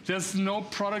that. There's no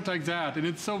product like that, and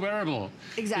it's so wearable.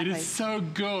 Exactly. It is so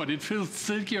good. It feels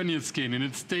silky on your skin, and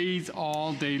it stays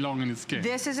all day long in your skin.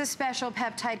 This is a special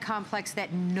peptide complex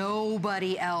that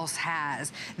nobody else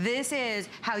has. This is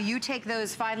how you take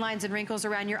those fine lines and wrinkles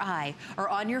around your eye or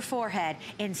on your forehead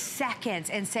in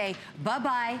seconds and say,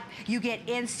 bye-bye. You get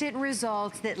instant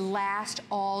results that last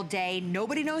all day.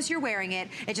 Nobody knows you're wearing it.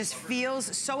 It just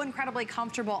feels so incredibly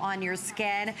comfortable on your skin.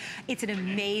 It's an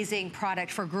amazing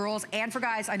product for girls and for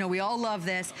guys. I know we all love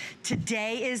this.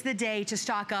 Today is the day to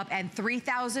stock up, and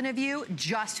 3,000 of you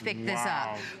just picked this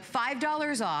up.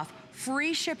 $5 off.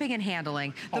 Free shipping and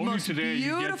handling. The only most today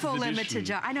beautiful limited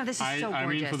jar. I know, this is so gorgeous. I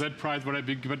mean, for that price,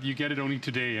 but you get it only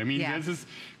today. I mean,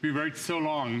 we worked so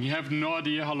long. You have no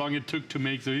idea how long it took to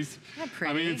make these.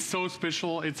 I mean, it's so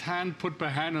special. It's hand put by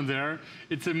hand on there.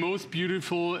 It's the most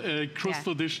beautiful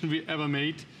crystal edition we ever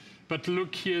made. But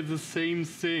look here, the same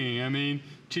thing. I mean,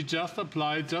 to just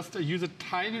apply, just use a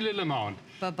tiny little amount.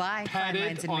 Bye-bye, pat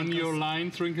it on your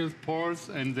lines, wrinkles, pores,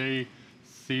 and they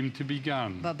seem to be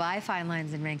gone. Bye-bye, fine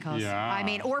lines and wrinkles. Yeah. I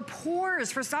mean, or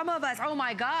pores for some of us. Oh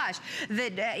my gosh,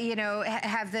 that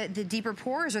have the deeper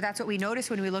pores, or that's what we notice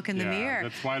when we look in the mirror.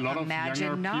 That's why a lot of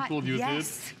younger people use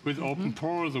it with open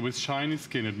pores or with shiny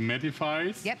skin. It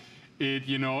mattifies. Yep. It,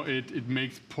 you know, it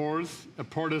makes pores, a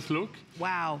poreless look.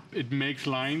 Wow. It makes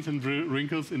lines and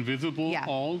wrinkles invisible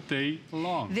all day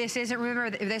long. This isn't,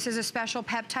 remember, this is a special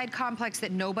peptide complex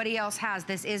that nobody else has.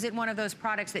 This isn't one of those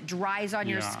products that dries on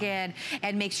your skin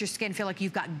and makes your skin feel like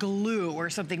you've got glue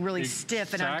or something really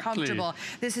stiff and uncomfortable.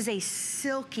 This is a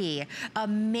silky,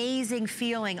 amazing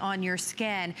feeling on your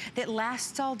skin that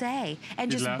lasts all day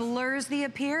and just blurs the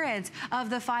appearance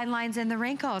of the fine lines and the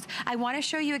wrinkles. I want to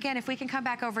show you again, if we can come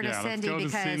back over to Cindy,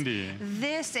 because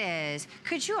this is,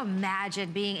 could you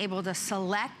imagine being able to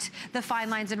select the fine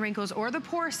lines and wrinkles or the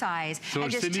pore size and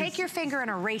just take your finger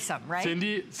and erase them, right?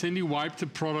 Cindy wiped the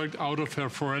product out of her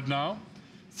forehead now,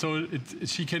 so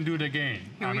she can do it again.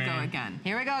 Here we go again.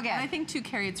 Here we go again. And I think too,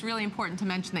 Carrie, it's really important to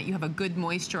mention that you have a good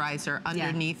moisturizer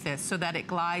underneath this so that it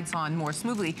glides on more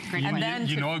smoothly.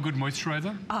 You know a good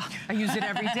moisturizer? Oh, I use it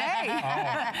every day.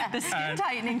 The skin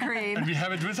tightening cream. And we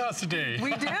have it with us today.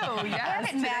 We do, yes.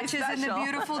 And it matches in the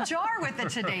beautiful jar with the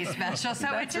Today Special, so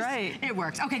it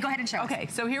works. Okay, go ahead and show us. Okay,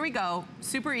 so here we go.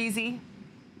 Super easy.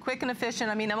 Quick and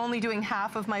efficient. I mean, I'm only doing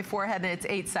half of my forehead and it's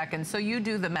 8 seconds. So you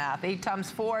do the math. 8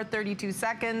 times 4, 32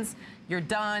 seconds. You're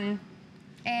done.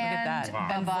 And look at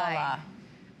that. bye-bye.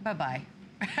 Bye-bye.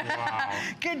 Wow.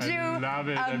 Could you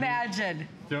imagine?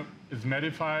 So it's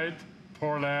mattified,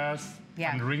 poreless,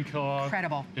 and wrinkle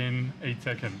in 8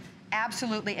 seconds.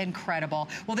 Absolutely incredible.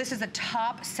 Well, this is the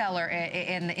top seller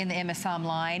in the Asam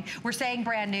line. We're saying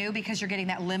brand new because you're getting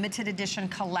that limited edition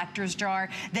collector's jar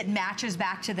that matches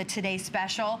back to the Today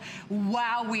Special.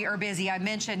 Wow, we are busy. I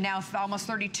mentioned now almost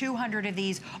 3,200 of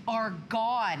these are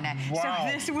gone. Wow.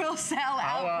 So this will sell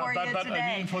out for you today.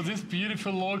 I mean, for this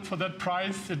beautiful look, for that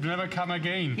price, it will never come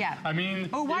again. Yeah. I mean,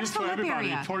 watch it is the for lip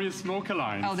everybody, area. for your smoker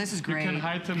lines. Oh, this is great. You can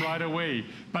hide them right away.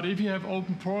 But if you have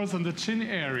open pores on the chin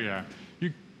area,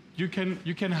 you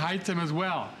can hide them as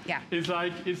well. Yeah. It's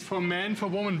like, it's for men, for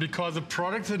women, because the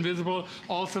product's invisible.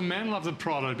 Also, men love the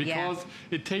product because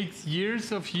it takes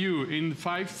years of you in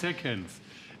 5 seconds.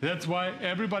 That's why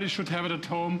everybody should have it at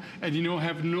home and, you know,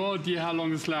 have no idea how long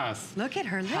this lasts. Look at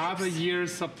her lips. Half a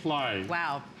year's supply.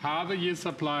 Wow. Half a year's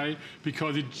supply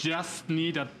because you just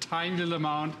need a tiny little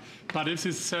amount. But if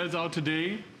this sells out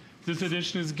today, this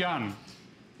edition is gone.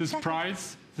 This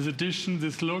price, this edition,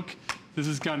 this look, this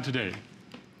is gone today.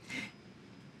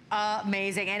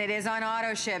 Amazing, and it is on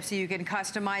auto ship, so you can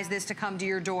customize this to come to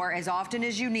your door as often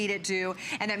as you need it to,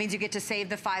 and that means you get to save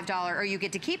the $5, or you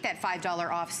get to keep that $5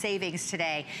 off savings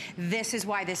today. This is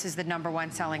why this is the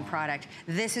 #1 selling product.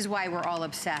 This is why we're all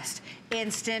obsessed.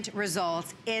 Instant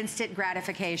results, instant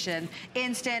gratification,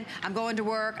 instant, I'm going to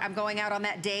work, I'm going out on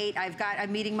that date,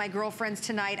 I'm meeting my girlfriends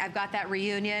tonight, I've got that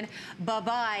reunion,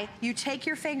 bye-bye. You take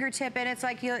your fingertip and it's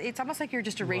like, it's almost like you're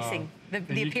just erasing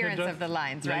the appearance of the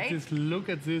lines, right? Just look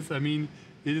at this. I mean,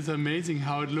 it is amazing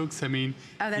how it looks. I mean,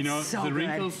 you know, the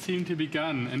wrinkles seem to be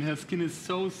gone, and her skin is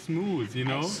so smooth, you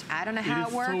know? I don't know how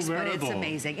it works, but it's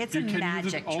amazing. It's a magic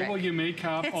trick. You can use it over your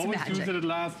makeup, always use it at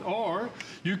last, or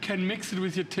you can mix it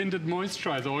with your tinted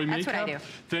moisturizer or your makeup. That's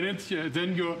what I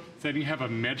do. Then you have a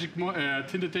magic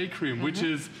tinted day cream, which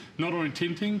is not only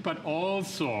tinting, but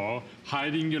also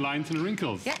hiding your lines and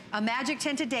wrinkles. Yeah, a magic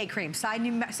tinted day cream. Sign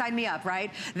me up,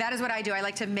 right? That is what I do. I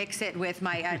like to mix it with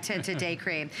my tinted day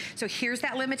cream. So here's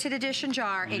that limited edition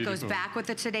jar. Beautiful. It goes back with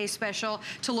the Today Special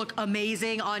to look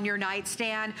amazing on your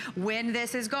nightstand. When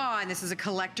this is gone, this is a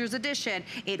collector's edition,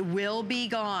 it will be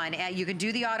gone. You can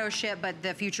do the auto ship, but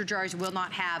the future jars will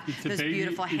not have those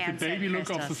beautiful hand It's the baby look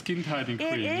of the skin tightening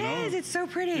cream. It is. Know? It's so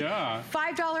pretty. Yeah.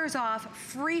 $5 off,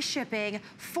 free shipping,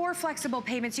 4 flexible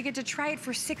payments. You get to try it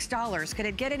for $6. Could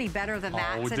it get any better than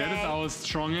that today? That is our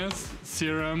strongest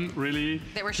serum, really.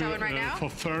 That we're showing right now? For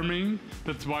firming.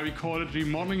 That's why we call it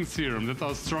remodeling serum. That's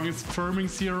our strongest firming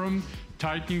serum,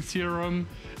 tightening serum,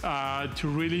 to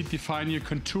really define your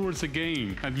contours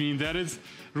again. I mean, that is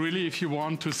really if you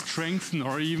want to strengthen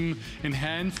or even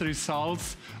enhance the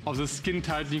results of the skin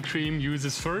tightening cream, use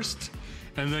this first,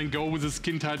 and then go with the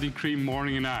skin tightening cream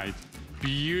morning and night.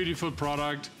 Beautiful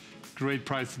product. Great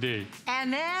price today.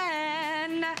 And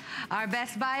then our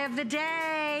best buy of the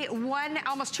day.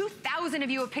 Almost 2,000 of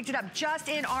you have picked it up just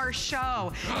in our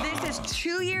show. This is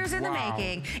 2 years in the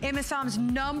making. Asam's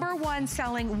 #1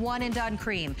 selling one and done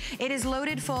cream. It is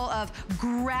loaded full of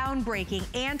groundbreaking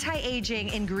anti-aging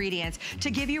ingredients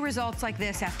to give you results like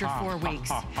this after 4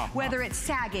 weeks. Whether it's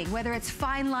sagging, whether it's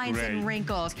fine lines and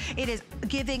wrinkles, it is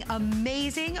giving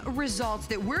amazing results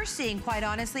that we're seeing, quite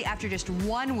honestly, after just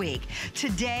 1 week.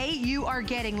 Today, you are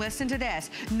getting, listen to this,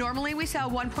 normally we sell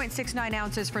 1.69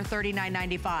 ounces for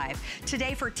 $39.95.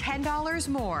 Today for $10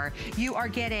 more, you are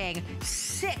getting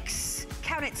 6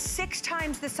 count it 6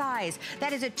 times the size.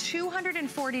 That is a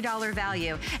 $240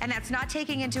 value. And that's not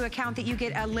taking into account that you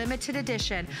get a limited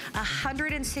edition,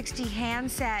 160 hand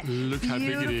set. Look how big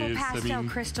it is. Beautiful pastel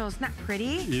crystals. Isn't that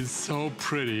pretty? It's so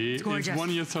pretty. It's gorgeous. It's 1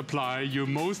 year supply, your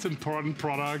most important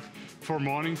product for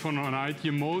morning, for night,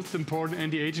 your most important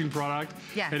anti-aging product.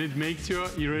 Yeah. And it makes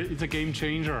it's a game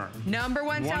changer. Number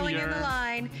one selling in the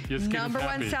line. Number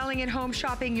one selling in Home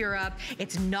Shopping Europe.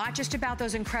 It's not just about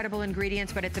those incredible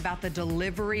ingredients, but it's about the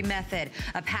delivery method.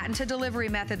 A patented delivery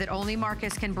method that only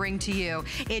Marcus can bring to you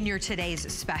in your today's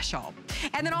special.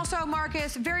 And then also,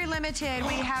 Marcus, very limited,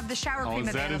 we have the shower cream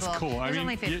available. That is cool. There's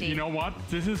only 50. You know what?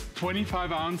 This is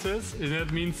 25 ounces, and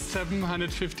that means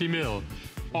 750 ml.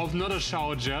 Of not a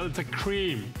shower gel, it's a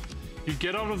cream. You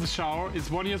get out of the shower, it's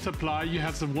 1 year supply, you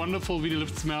have the wonderful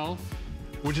Lift smell,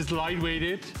 which is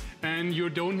lightweighted, and you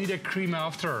don't need a cream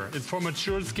after. It's for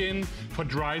mature skin, for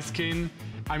dry skin.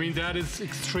 I mean, that is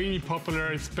extremely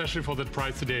popular, especially for that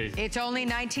price today. It's only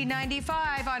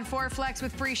 $19.95 on 4Flex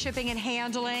with free shipping and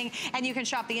handling. And you can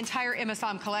shop the entire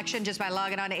Asam collection just by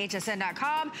logging on to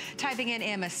hsn.com, typing in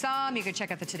Asam. You can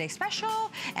check out the Today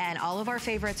Special and all of our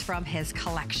favorites from his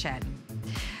collection.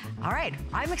 All right,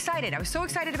 I'm excited. I was so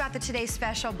excited about the Today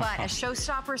Special, but a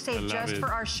showstopper saved just for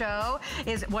our show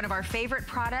is one of our favorite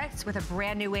products with a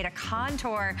brand new way to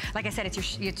contour. Like I said,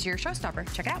 it's your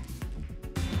showstopper. Check it out.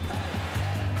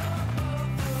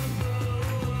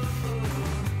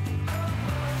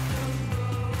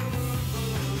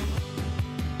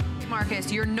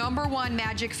 Marcus, your #1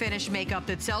 Magic Finish makeup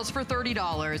that sells for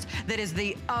 $30, that is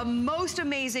the most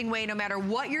amazing way, no matter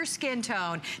what your skin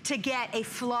tone, to get a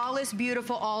flawless,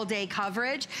 beautiful all-day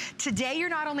coverage. Today, you're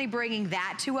not only bringing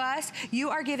that to us, you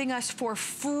are giving us for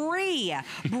free,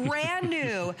 brand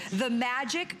new, the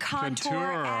Magic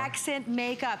Contour Accent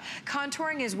Makeup.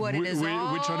 Contouring is what it is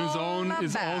all which on its own about.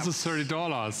 is also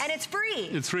 $30. And it's free.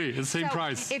 It's free, it's the same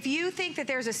price. If you think that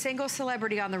there's a single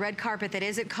celebrity on the red carpet that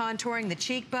isn't contouring the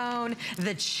cheekbone,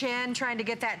 the chin, trying to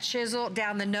get that chisel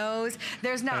down the nose,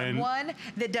 there's not one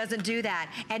that doesn't do that.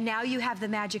 And now you have the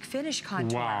Magic Finish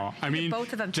contour. Wow. I mean,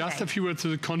 both of them just today. a few words to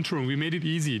the contouring. We made it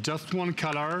easy. Just one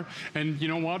color. And you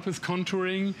know what? With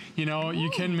contouring, you know, you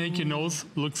can make your nose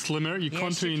look slimmer. You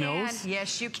contour your nose.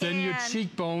 Yes, you can. Then your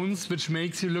cheekbones, which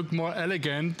makes you look more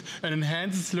elegant and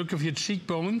enhances the look of your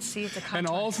cheekbones. See, it's a contour. And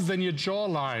also then your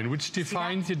jawline, which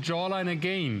defines your jawline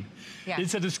again. Yeah.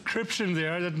 It's a description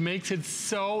there that makes it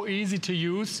so easy to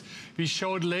use. We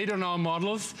show it later on our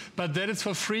models, but that is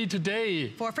for free today.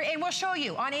 For free, and we'll show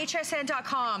you on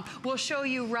hsn.com. We'll show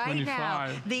you right now.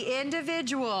 The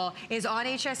individual is on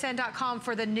hsn.com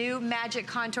for the new Magic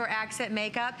Contour Accent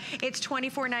Makeup. It's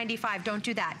 $24.95. Don't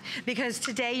do that, because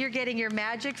today you're getting your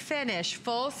Magic Finish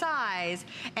full size,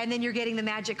 and then you're getting the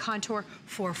Magic Contour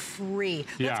for free.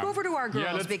 Let's go over to our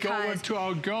girls, let's go over to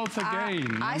our girls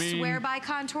again. I swear by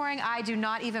contouring. I do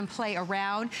not even play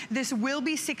around. This will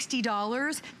be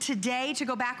 $60 today. To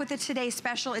go back with the Today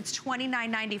Special, it's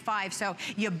 $29.95. So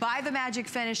you buy the Magic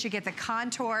Finish, you get the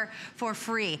contour for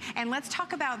free. And let's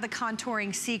talk about the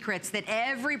contouring secrets that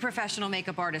every professional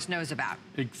makeup artist knows about.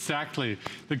 Exactly.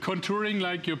 The contouring,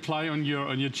 like you apply on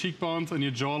your cheekbones, on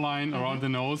your jawline, around the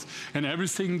nose, and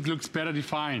everything looks better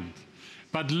defined.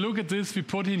 But look at this, we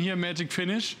put in here Magic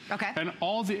Finish, and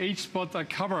all the age spots are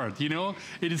covered, you know?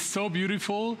 It is so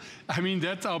beautiful. I mean,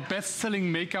 that's our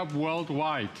best-selling makeup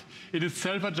worldwide. It is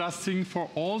self-adjusting for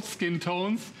all skin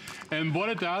tones, and what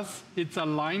it does, it's a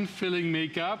line-filling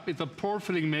makeup, it's a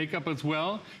pore-filling makeup as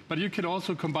well, but you can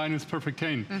also combine with Perfect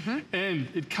Tan. And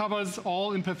it covers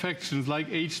all imperfections like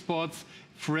age spots,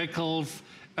 freckles,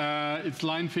 it's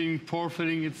line-filling,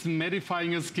 pore-filling, it's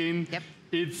mattifying your skin.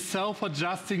 It's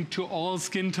self-adjusting to all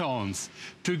skin tones.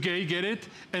 To get it,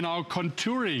 and our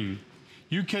contouring,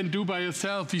 you can do by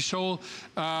yourself. We show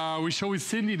with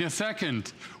Cindy in a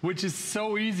second, which is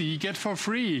so easy. You get for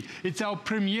free. It's our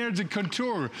premiere de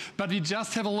contour, but we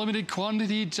just have a limited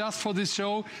quantity just for this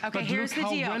show. Okay, but here's look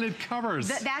the deal. how well it covers.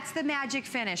 That's the Magic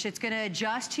Finish. It's going to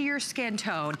adjust to your skin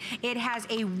tone. It has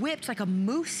a whipped, like a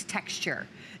mousse texture.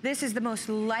 This is the most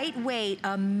lightweight,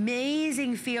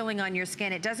 amazing feeling on your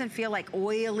skin. It doesn't feel like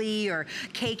oily or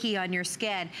cakey on your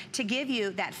skin, to give you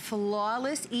that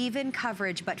flawless, even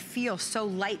coverage, but feel so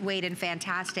lightweight and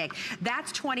fantastic.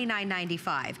 That's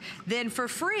 $29.95. Then for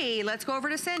free, let's go over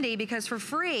to Cindy, because for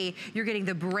free, you're getting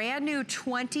the brand new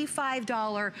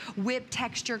 $25 whip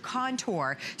texture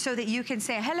contour, so that you can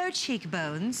say, hello,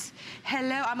 cheekbones.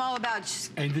 Hello, I'm all about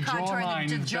contouring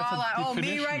the jawline. Oh,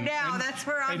 me right now, that's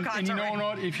where I'm contouring. And you know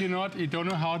what? If you don't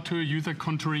know how to use a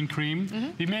contouring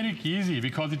cream, we made it easy,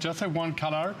 because it just have one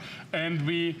color, and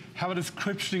we have a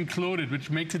description included, which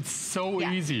makes it so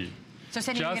easy. So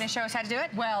Cindy, you're going to show us how to do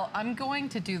it? Well, I'm going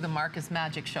to do the Marcus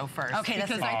Magic Show first. Okay, that's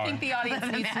because I think the audience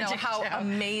needs to know how show.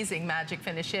 amazing Magic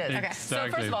Finish is. Okay. So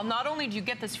first of all, not only do you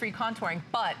get this free contouring,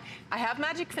 but I have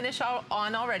Magic Finish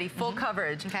on already, full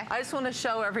coverage. Okay. I just want to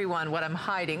show everyone what I'm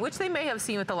hiding, which they may have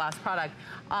seen with the last product.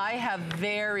 I have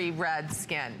very red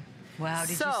skin. Wow,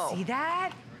 did you see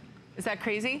that? Is that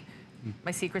crazy?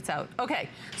 My secret's out. Okay,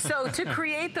 so to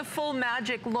create the full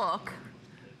magic look,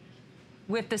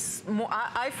 with this,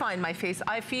 I find my face,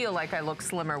 I feel like I look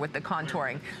slimmer with the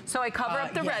contouring. So I cover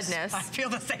up the redness. I feel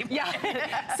the same way.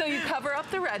 Yeah, so you cover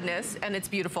up the redness and it's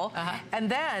beautiful.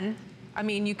 And then, I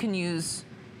mean, you can use,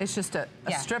 it's just a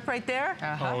strip right there.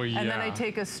 Oh, yeah. And then I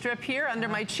take a strip here under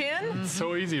my chin.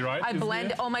 So easy, right? I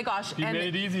blend, oh my gosh. You and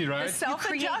made it easy, right? The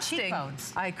self-adjusting.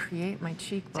 I create my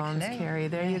cheekbones, Carrie,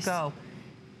 there you go.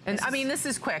 And I mean, this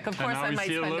is quick. Of course, I might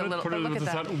spend a little, but look at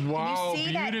that. Wow, Can you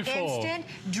see beautiful. that instant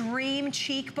dream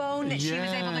cheekbone that she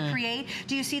was able to create?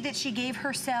 Do you see that she gave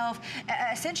herself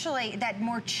essentially that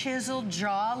more chiseled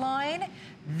jawline?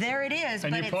 There it is.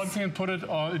 And you can put it,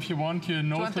 if you want your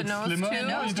nose to look slimmer.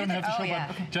 No, you don't have to show,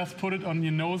 but just put it on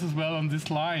your nose as well on this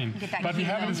line. But we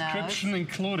have a description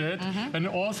included, and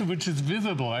also which is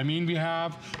visible. I mean, we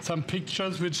have some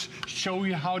pictures which show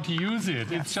you how to use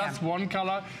it. It's just one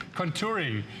color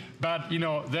contouring. But, you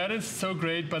know, that is so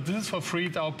great. But this is for free.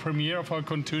 It's our premiere of our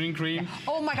contouring cream.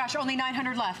 Oh, my gosh. Only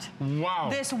 900 left. Wow.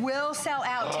 This will sell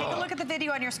out. Take a look at the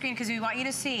video on your screen because we want you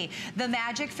to see. The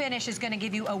Magic Finish is going to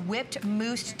give you a whipped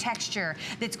mousse texture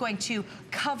that's going to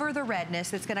cover the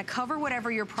redness, that's going to cover whatever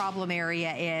your problem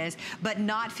area is, but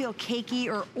not feel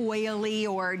cakey or oily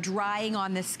or drying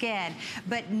on the skin.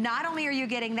 But not only are you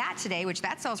getting that today, which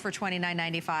that sells for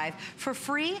 $29.95, for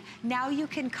free, now you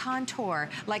can contour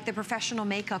like the professional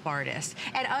makeup artist.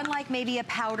 And unlike maybe a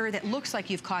powder that looks like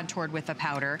you've contoured with a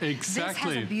powder, this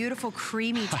has a beautiful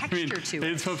creamy texture to it.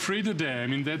 It's for free today. I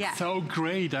mean, that's so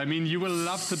great. I mean, you will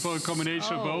love the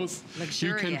combination of both. Luxurious.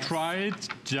 You can try it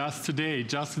just today,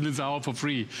 just in this hour for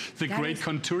free. The great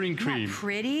contouring cream. Isn't that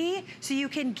pretty? So you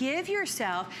can give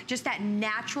yourself just that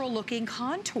natural looking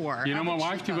contour. You know, my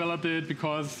wife developed it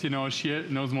because, you know, she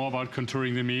knows more about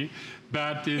contouring than me.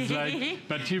 But it's like,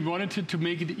 but she wanted to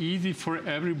make it easy for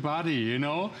everybody, you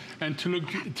know, and to look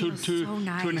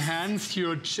to enhance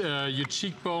your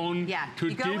cheekbone, to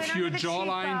give your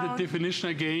jawline the definition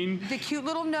again. The cute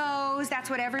little nose, that's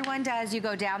what everyone does. You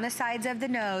go down the sides of the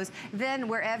nose. Then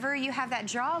wherever you have that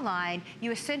jawline,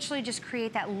 you essentially just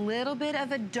create that little bit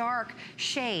of a dark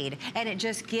shade, and it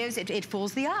just gives it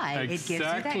fools the eye. Exactly. It gives you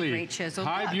that great chiseled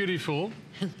look. Hi, beautiful.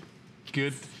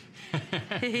 Good.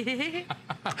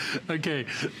 Okay,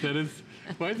 that is,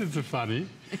 why is it so funny?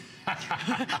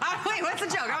 Wait, what's the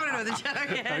joke? I want to know the joke.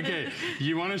 Okay,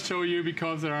 you want to show you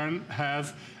because Erin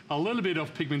has a little bit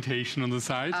of pigmentation on the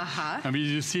side. And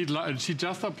you see it, she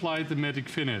just applied the Magic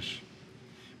Finish.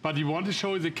 But you want to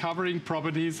show the covering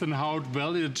properties and how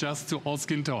well it adjusts to all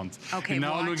skin tones. Okay, and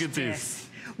now look at this.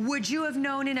 Would you have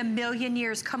known in a million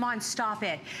years? Come on, stop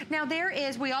it. Now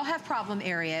we all have problem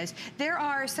areas. There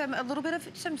are a little bit of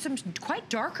some quite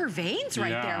darker veins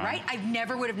right there, right? I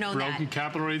never would have known that. Broken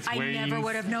capillaries, veins. I never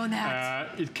would have known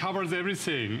that. It covers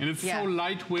everything, and it's so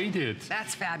lightweighted.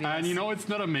 That's fabulous. And you know, it's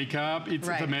not a makeup, it's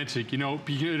the magic. You know,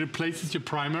 it replaces your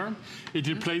primer, it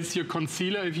replaces your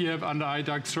concealer if you have under eye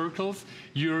dark circles,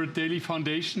 your daily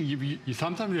foundation. You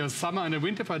sometimes have summer and a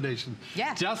winter foundation.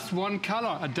 Just one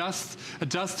color, adjust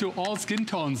to all skin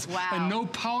tones. And no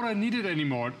powder needed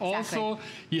anymore. Also,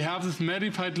 you have this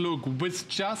mattified look with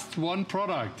just one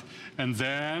product. And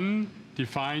then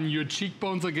define your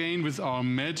cheekbones again with our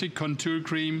Magic Contour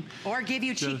Cream. Or give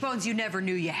you cheekbones you never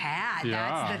knew you had.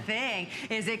 That's the thing,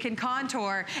 is it can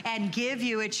contour and give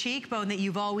you a cheekbone that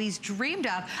you've always dreamed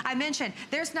of. I mentioned,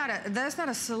 there's not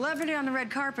a celebrity on the red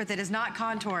carpet that is not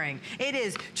contouring. It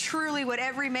is truly what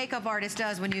every makeup artist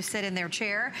does when you sit in their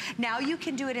chair. Now you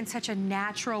can do it in such a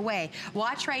natural way.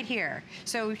 Watch right here.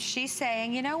 So she's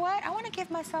saying, you know what? I want to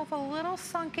give myself a little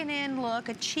sunken in look,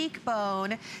 a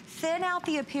cheekbone, thin out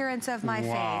the appearance of my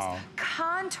face,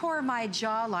 contour my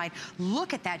jawline.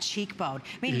 Look at that cheekbone.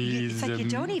 I mean, it's like you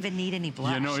don't even need any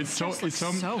blush. You know, it's so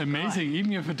amazing. Good.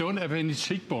 Even if you don't have any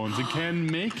cheekbones, you can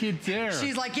make it there.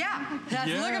 She's like, look at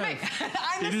me.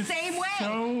 I'm the same way.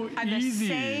 So I'm easy.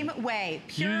 The same way.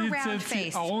 Pure round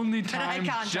face. The only time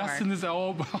just in this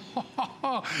hour.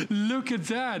 Look at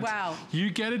that. Wow.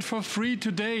 You get it for free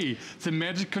today. The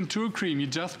Magic Contour Cream. You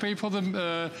just pay for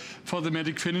the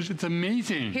Magic Finish. It's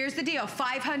amazing. Here's the deal.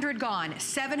 500 gone. gone.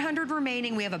 700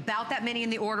 remaining. We have about that many in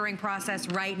the ordering process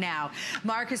right now.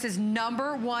 Marcus's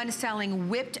 #1 selling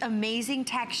whipped amazing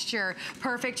texture,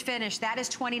 perfect finish. That is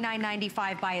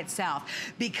 $29.95 by itself.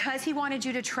 Because he wanted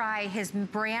you to try his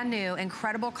brand new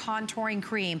incredible contouring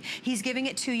cream, he's giving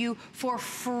it to you for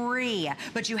free.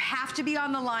 But you have to be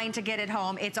on the line to get it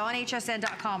home. It's on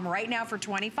hsn.com right now for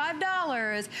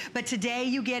 $25. But today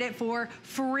you get it for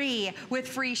free with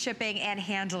free shipping and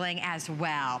handling as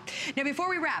well. Now before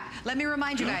we wrap, let me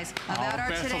remind you guys about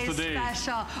our today's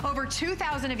special. Over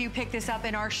 2,000 of you picked this up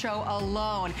in our show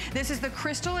alone. This is the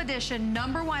Crystal Edition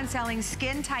 #1 selling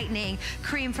skin tightening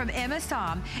cream from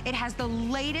Asam. It has the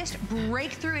latest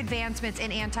breakthrough advancements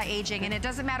in anti-aging, and it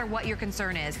doesn't matter what your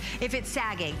concern is. If it's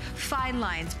sagging, fine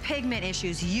lines, pigment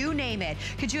issues, you name it.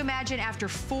 Could you imagine after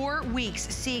 4 weeks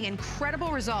seeing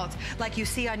incredible results like you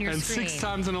see on your screen? And 6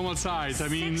 times the normal size. I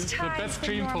mean, the best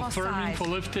cream for firming, for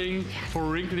lifting, for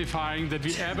wrinkle defying that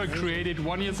we ever created,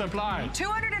 1 year supply.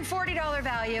 $240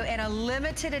 value and a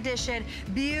limited edition,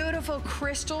 beautiful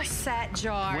crystal set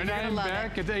jar. When I'm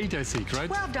back at 8, I think, right?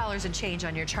 $12 and change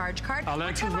on your charge card.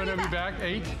 Alexis, when are we back?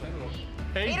 8?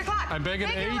 8 o'clock. I'm back at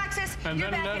 8. Thank you, Alexis. And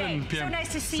You're then back 11 at 8. p.m. So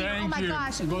nice to see you. Oh my Thank you.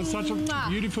 gosh. It was such a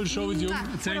beautiful show with you.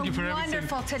 Thank you for everything.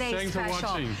 Wonderful today's Thanks special. for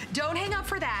watching. Don't hang up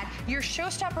for that. Your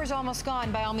showstopper's almost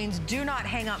gone. By all means, do not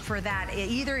hang up for that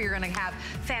either. You're going to have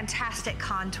fantastic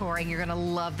contouring. You're going to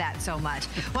love that so much.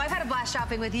 Well, I've had a blast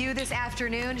shopping with you this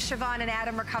afternoon. Siobhan and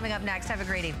Adam are coming up next. Have a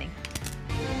great evening.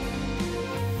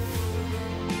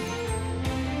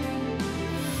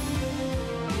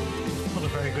 Well, a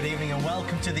very good evening and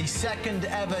welcome to the second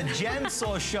ever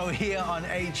Gensor show here on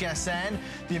HSN.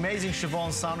 The amazing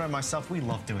Siobhan, Sandra and myself, we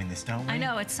love doing this, don't we? I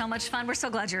know, it's so much fun. We're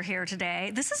so glad you're here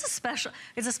today. This is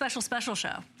it's a special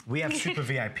show. We have super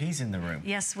VIPs in the room.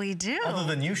 Yes, we do. Other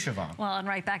than you, Siobhan. Well, and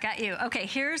right back at you. Okay,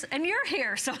 and you're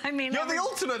here, so I mean. You're the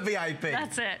ultimate VIP.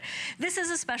 That's it. This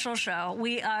is a special show.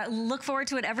 We look forward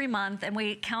to it every month, and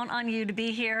we count on you to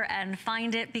be here and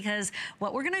find it, because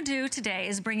what we're gonna do today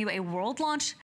is bring you a world launch